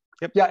 Okay.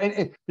 Yep. Yeah.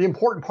 And the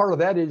important part of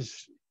that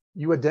is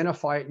you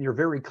identify it and you're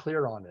very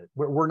clear on it.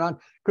 We're not,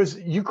 because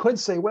you could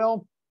say,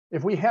 well,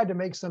 if we had to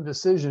make some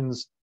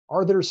decisions,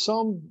 are there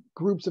some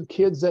groups of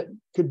kids that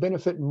could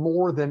benefit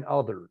more than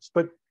others?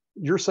 But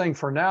you're saying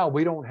for now,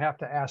 we don't have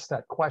to ask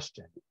that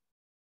question.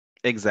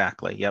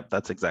 Exactly. Yep.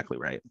 That's exactly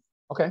right.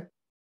 Okay.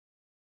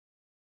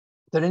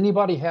 Did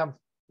anybody have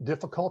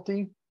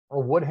difficulty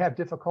or would have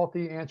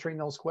difficulty answering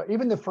those questions?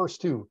 Even the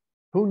first two,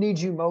 who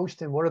needs you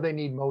most and what do they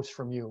need most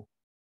from you?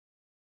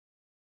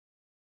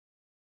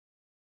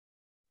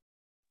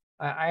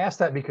 I ask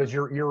that because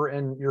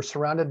you're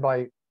surrounded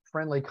by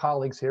friendly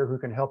colleagues here who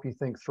can help you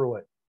think through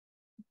it.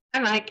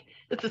 Hi, Mike.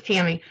 This is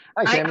Tammy.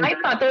 Hi, Tammy. I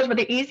thought those were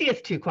the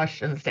easiest two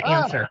questions to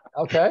answer.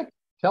 Okay.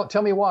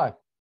 Tell me why.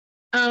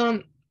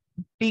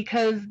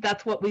 Because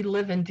that's what we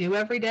live and do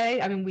every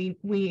day. I mean,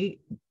 we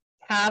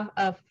have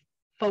a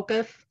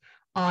focus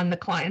on the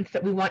clients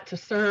that we want to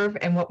serve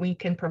and what we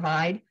can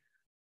provide.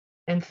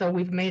 And so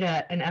we've made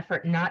an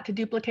effort not to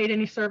duplicate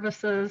any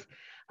services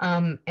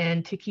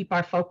and to keep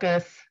our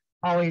focus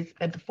always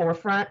at the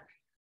forefront.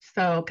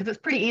 So, because it's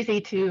pretty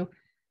easy to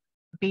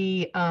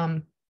be,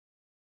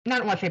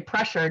 not want to say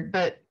pressured,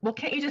 but well,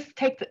 can't you just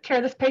take care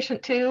of this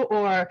patient too?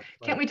 Or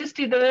can't we just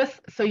do this?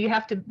 So you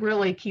have to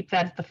really keep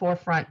that at the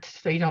forefront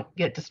so you don't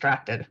get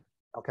distracted.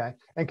 Okay.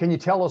 And can you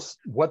tell us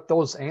what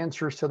those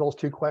answers to those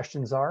two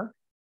questions are?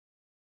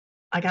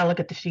 I got to look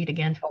at the sheet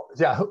again. Oh,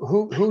 yeah.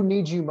 Who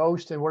needs you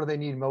most and what do they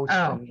need most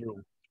from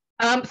you?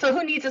 So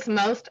who needs us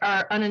most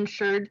are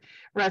uninsured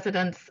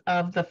residents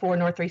of the 4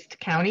 Northeast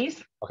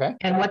counties. Okay.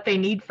 And what they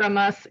need from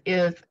us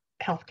is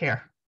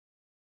healthcare.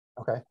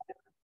 Okay.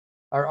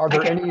 Are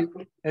there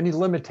any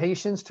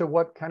limitations to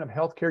what kind of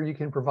healthcare you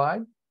can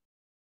provide?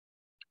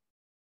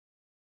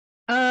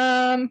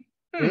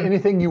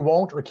 Anything you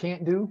won't or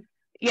can't do?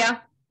 Yeah,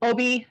 OB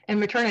and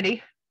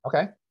maternity.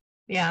 Okay.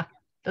 Yeah,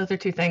 those are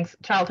two things.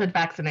 Childhood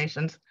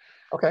vaccinations.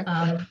 Okay.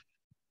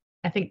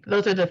 I think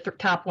those are the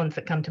top ones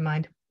that come to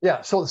mind.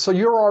 Yeah. So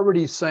you're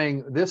already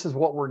saying this is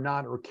what we're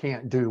not or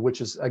can't do, which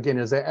is again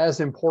is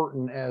as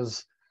important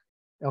as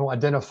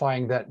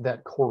identifying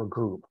that core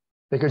group.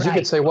 Because you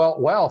could say,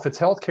 well, if it's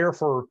healthcare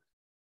for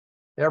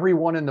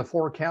everyone in the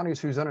 4 counties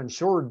who's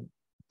uninsured,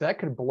 that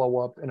could blow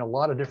up in a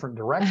lot of different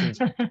directions,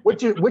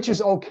 which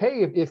is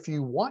okay if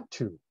you want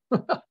to,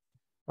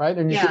 right?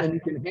 And you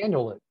can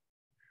handle it.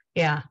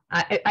 Yeah,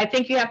 I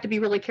think you have to be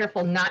really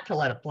careful not to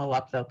let it blow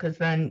up though, because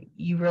then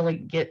you really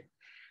get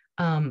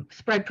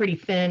spread pretty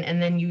thin,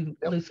 and then you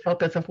lose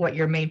focus of what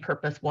your main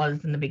purpose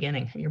was in the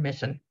beginning, your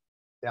mission.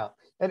 Yeah,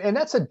 and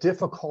that's a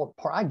difficult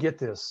part. I get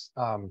this.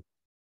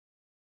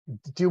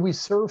 Do we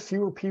serve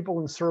fewer people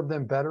and serve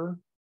them better?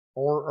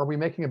 Or are we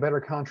making a better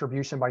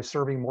contribution by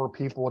serving more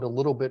people at a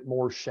little bit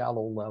more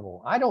shallow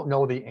level? I don't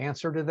know the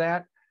answer to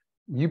that.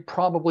 You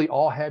probably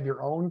all have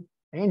your own.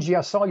 Angie,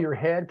 I saw your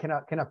head. Can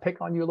I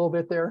pick on you a little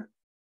bit there?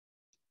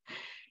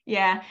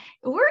 Yeah,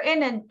 we're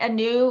in a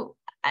new,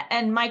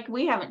 and Mike,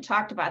 we haven't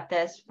talked about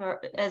this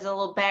as a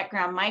little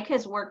background. Mike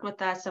has worked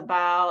with us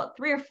about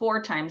 3 or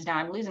 4 times now.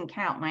 I'm losing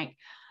count, Mike,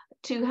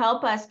 to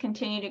help us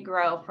continue to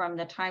grow from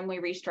the time we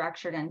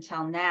restructured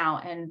until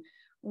now. And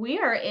we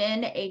are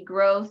in a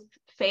growth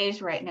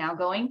phase right now,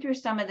 going through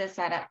some of this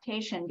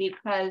adaptation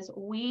because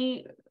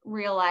we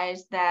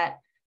realize that,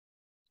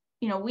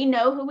 we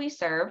know who we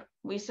serve.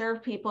 We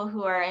serve people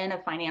who are in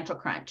a financial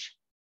crunch.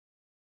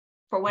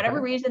 For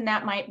whatever reason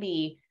that might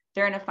be,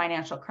 they're in a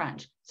financial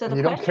crunch. So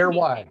you don't care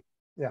why.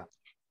 Yeah.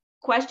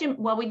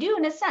 Well, we do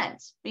in a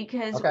sense,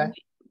 because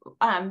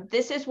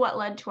this is what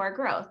led to our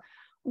growth.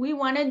 We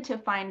wanted to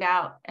find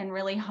out and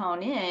really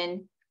hone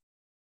in,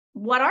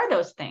 what are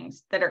those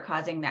things that are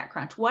causing that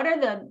crunch? What are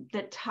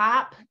the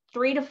top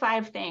 3 to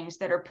 5 things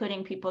that are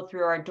putting people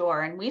through our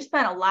door? And we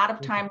spent a lot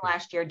of time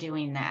last year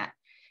doing that.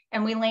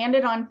 And we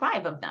landed on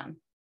 5 of them.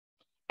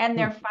 And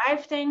there are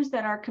 5 things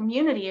that our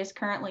community is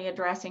currently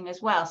addressing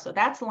as well. So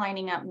that's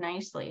lining up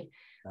nicely.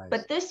 Nice.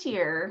 But this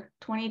year,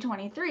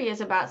 2023, is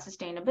about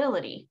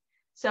sustainability.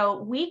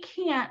 So we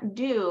can't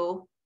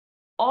do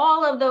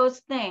all of those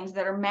things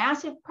that are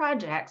massive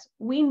projects.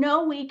 We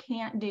know we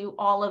can't do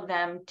all of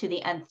them to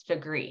the nth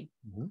degree.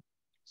 Mm-hmm.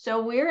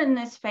 So we're in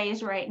this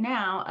phase right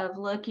now of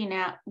looking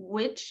at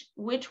which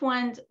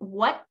ones,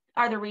 what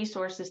are the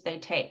resources they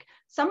take.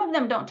 Some of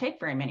them don't take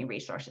very many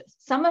resources.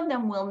 Some of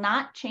them will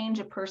not change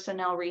a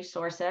personnel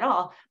resource at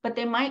all, but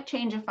they might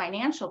change a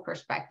financial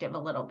perspective a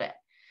little bit.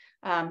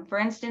 For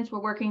instance,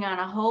 we're working on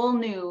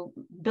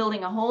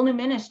building a whole new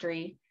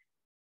ministry,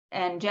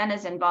 and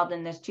Jenna's involved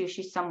in this too.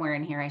 She's somewhere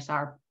in here. I saw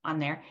her on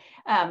there.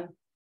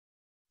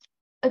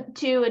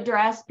 To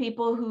address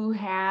people who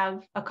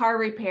have a car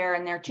repair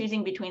and they're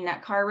choosing between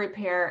that car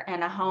repair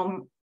and a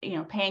home,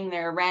 paying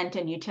their rent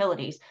and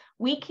utilities.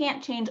 We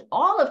can't change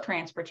all of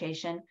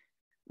transportation,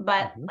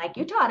 but like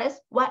you taught us,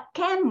 what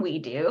can we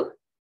do?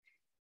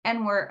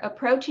 And we're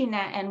approaching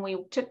that, and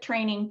we took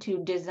training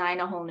to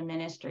design a whole new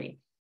ministry.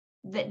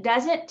 That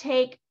doesn't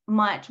take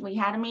much. We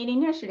had a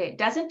meeting yesterday. It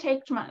doesn't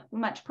take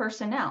much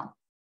personnel.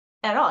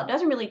 at all. It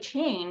doesn't really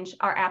change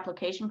our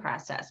application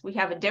process. We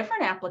have a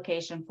different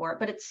application for it,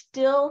 but it's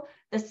still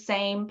the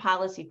same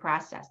policy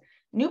process.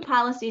 New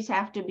policies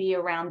have to be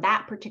around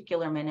that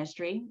particular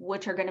ministry,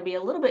 which are going to be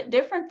a little bit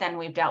different than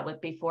we've dealt with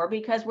before,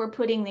 because we're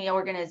putting the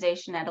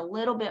organization at a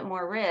little bit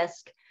more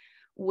risk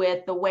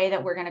with the way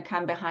that we're going to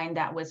come behind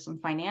that with some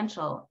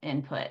financial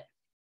input.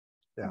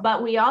 Yeah.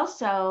 But we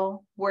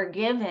also were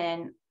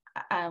given,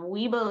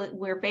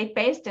 we're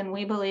faith-based, and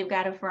we believe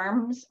God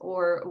affirms,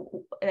 or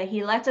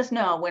he lets us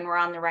know when we're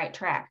on the right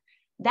track.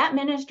 That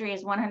ministry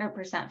is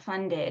 100%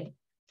 funded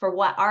for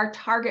what our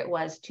target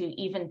was to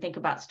even think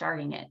about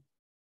starting it.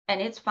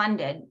 And it's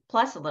funded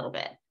plus a little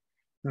bit.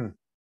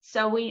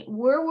 So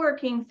we're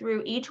working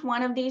through each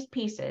one of these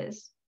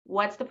pieces.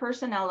 What's the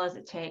personnel does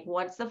it take?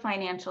 What's the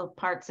financial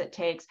parts it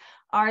takes?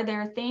 Are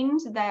there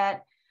things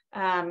that,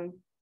 are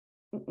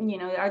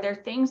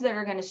there things that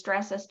are going to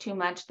stress us too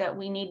much that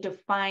we need to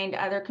find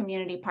other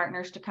community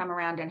partners to come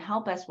around and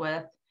help us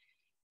with?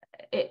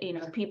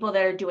 People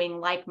that are doing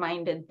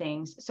like-minded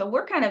things. So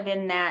we're kind of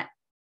in that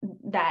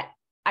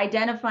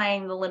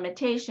identifying the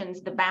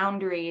limitations, the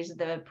boundaries,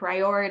 the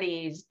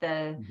priorities,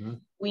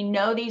 we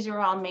know these are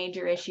all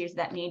major issues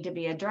that need to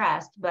be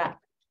addressed, but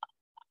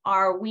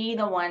are we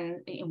the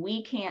one,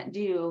 we can't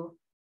do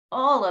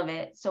all of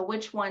it. So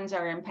which ones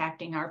are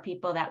impacting our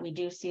people that we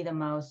do see the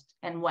most,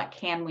 and what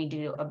can we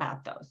do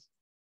about those?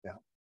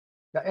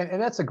 Yeah. And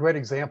that's a great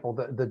example.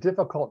 The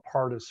difficult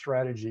part of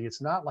strategy,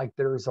 it's not like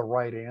there's a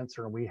right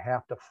answer and we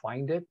have to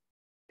find it.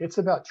 It's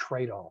about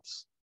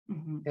trade-offs.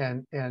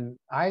 And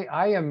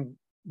I am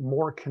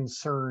more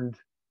concerned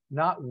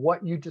not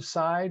what you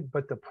decide,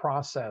 but the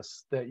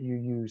process that you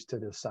use to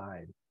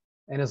decide.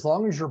 And as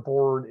long as your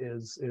board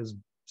is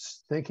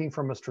thinking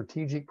from a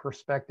strategic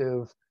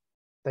perspective,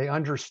 they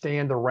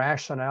understand the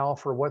rationale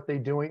for what they're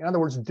doing. In other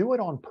words, do it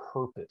on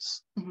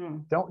purpose.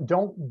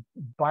 Don't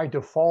by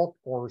default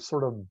or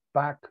sort of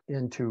back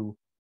into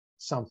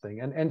something.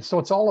 And so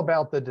it's all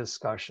about the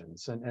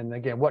discussions. And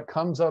again, what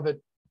comes of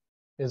it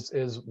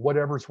is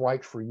whatever's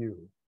right for you.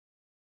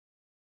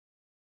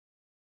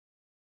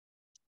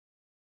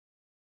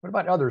 What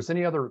about others?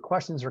 Any other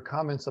questions or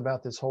comments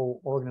about this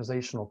whole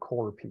organizational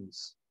core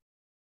piece?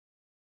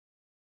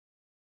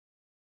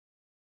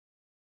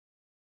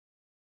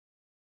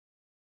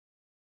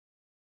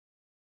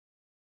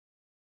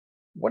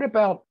 What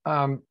about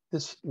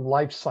this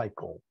life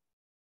cycle?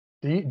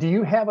 Do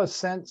you have a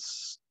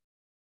sense,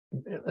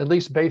 at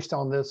least based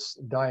on this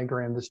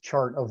diagram, this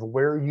chart, of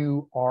where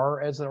you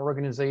are as an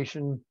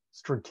organization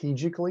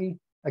strategically?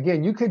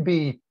 Again, you could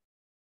be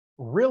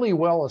really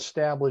well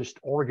established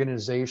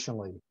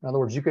organizationally. In other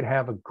words, you could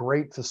have a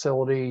great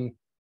facility,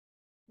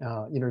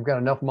 you've got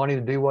enough money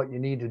to do what you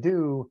need to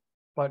do,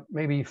 but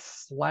maybe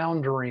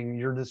floundering,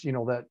 you're just,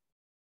 that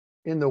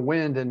in the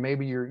wind, and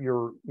maybe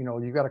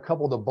you've got a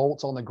couple of the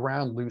bolts on the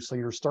ground loose, so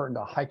you're starting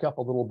to hike up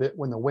a little bit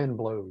when the wind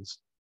blows.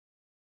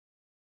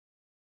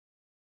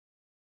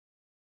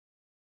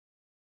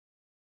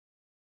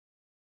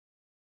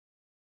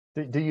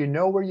 Do you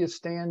know where you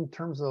stand in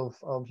terms of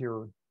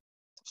your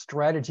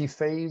strategy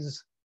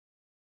phase?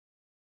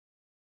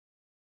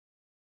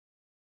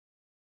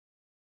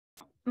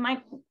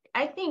 Mike,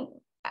 I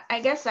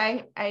guess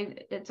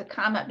it's a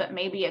comment, but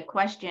maybe a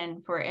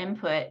question for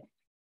input.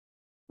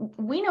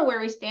 We know where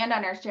we stand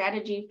on our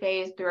strategy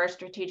phase through our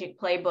strategic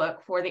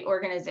playbook for the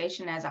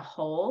organization as a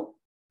whole.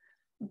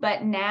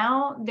 But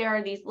now there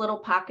are these little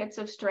pockets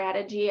of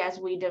strategy as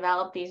we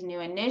develop these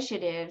new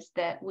initiatives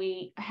that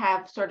we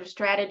have sort of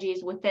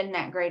strategies within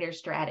that greater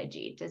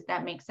strategy. Does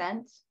that make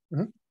sense?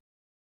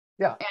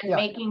 Yeah. And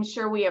making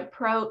sure we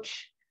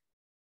approach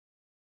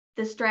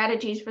the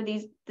strategies for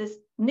this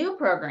new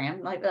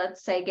program, like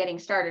let's say Getting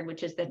Started,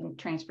 which is the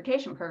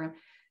transportation program.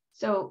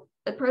 So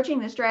approaching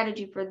the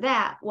strategy for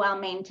that while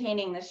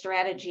maintaining the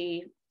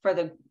strategy for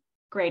the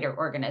greater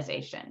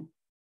organization.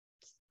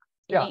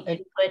 Any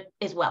input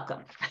is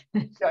welcome.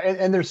 Yeah,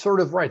 and they're sort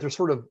of right. They're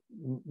sort of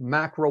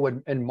macro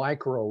and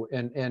micro,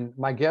 and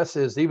my guess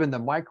is even the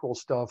micro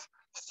stuff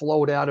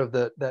flowed out of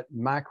that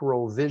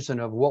macro vision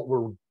of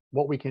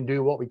what we can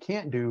do, what we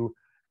can't do,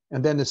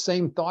 and then the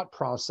same thought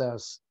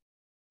process.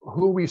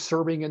 Who are we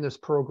serving in this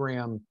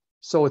program?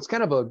 So it's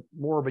kind of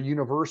more of a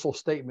universal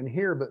statement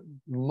here, but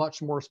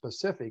much more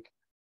specific.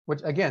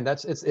 Which again,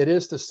 it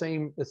is the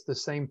same. It's the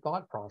same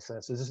thought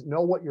process. Is just know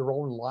what your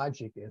own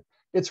logic is.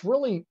 It's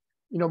really,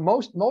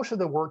 most of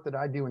the work that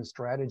I do in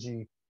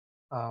strategy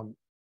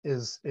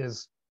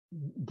is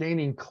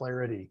gaining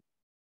clarity.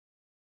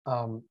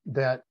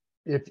 That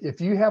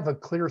if you have a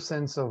clear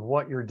sense of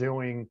what you're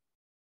doing,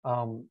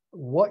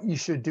 what you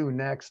should do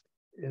next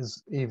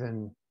is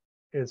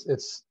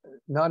it's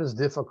not as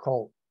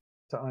difficult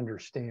to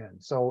understand.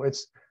 So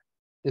it's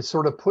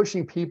sort of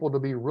pushing people to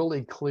be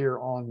really clear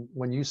on,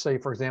 when you say,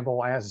 for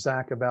example, I asked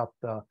Zach about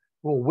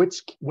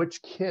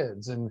which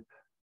kids, and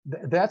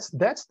that's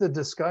the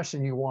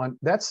discussion you want.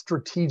 That's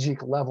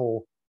strategic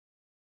level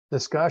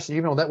discussion.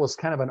 Even though that was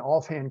kind of an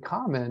offhand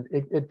comment,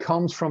 it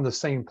comes from the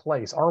same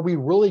place. Are we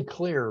really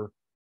clear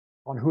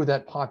on who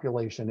that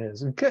population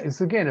is?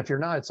 It's, again, if you're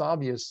not, it's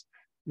obvious.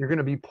 You're going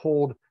to be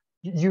pulled.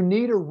 You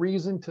need a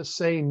reason to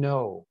say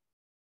no.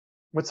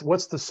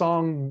 What's the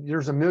song?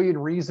 There's a million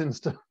reasons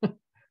to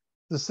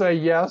to say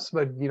yes,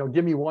 but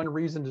give me one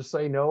reason to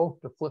say no,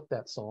 to flip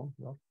that song.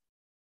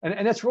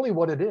 And that's really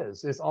what it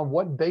is on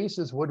what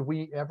basis would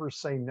we ever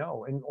say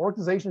no? And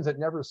organizations that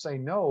never say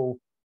no,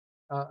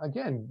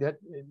 again,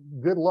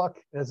 good luck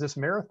as this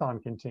marathon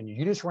continues.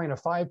 You just ran a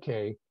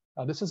 5K.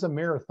 This is a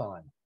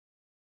marathon.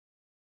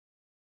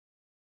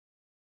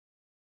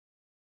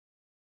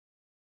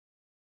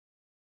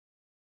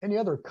 Any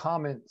other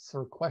comments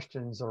or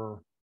questions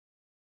or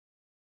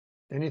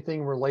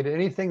anything related,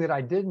 anything that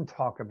I didn't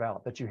talk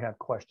about that you have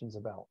questions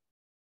about?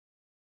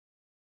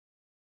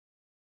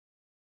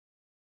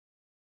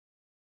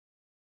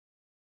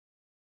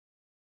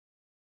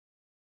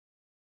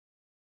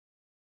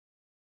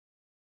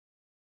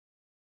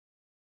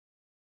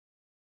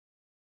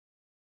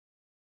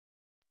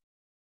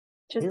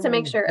 Just to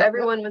make sure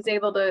everyone was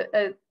able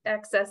to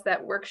access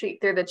that worksheet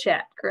through the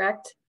chat,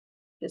 correct?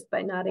 Just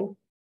by nodding.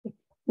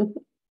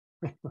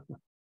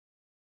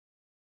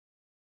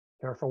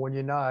 Careful when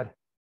you nod,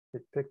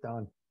 get picked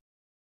on.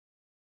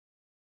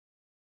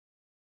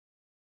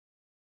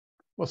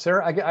 Well,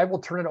 Sarah, I will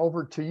turn it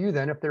over to you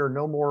then if there are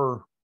no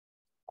more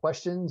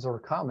questions or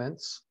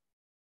comments.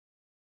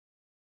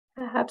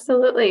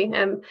 Absolutely.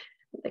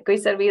 Like we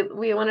said,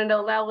 we wanted to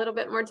allow a little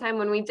bit more time.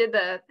 When we did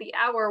the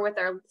hour with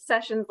our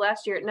sessions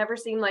last year, it never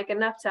seemed like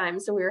enough time.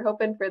 So we were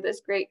hoping for this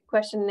great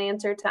question and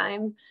answer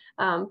time.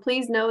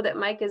 Please know that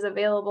Mike is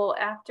available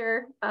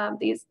after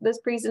this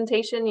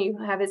presentation. You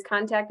have his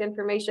contact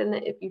information.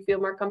 If you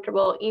feel more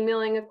comfortable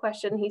emailing a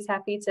question, he's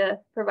happy to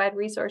provide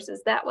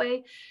resources that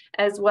way,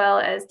 as well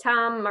as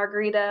Tom,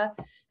 Margarita,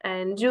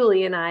 and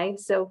Julie and I.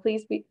 So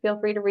please feel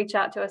free to reach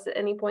out to us at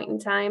any point in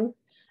time.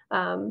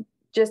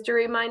 Just a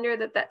reminder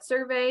that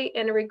survey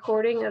and a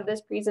recording of this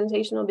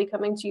presentation will be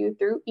coming to you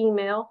through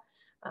email.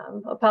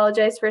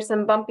 Apologize for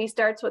some bumpy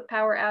starts with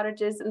power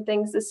outages and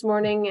things this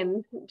morning,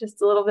 and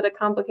just a little bit of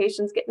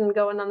complications getting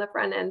going on the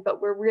front end,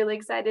 but we're really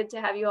excited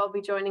to have you all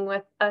be joining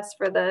with us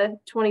for the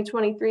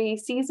 2023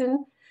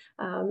 season,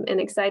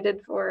 and excited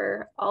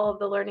for all of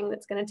the learning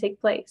that's going to take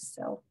place.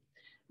 So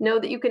know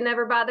that you can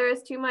never bother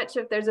us too much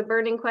if there's a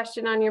burning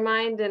question on your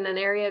mind in an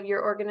area of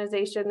your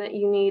organization that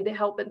you need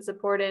help and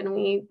support in.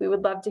 We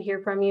would love to hear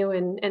from you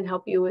and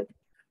help you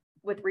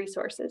with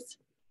resources.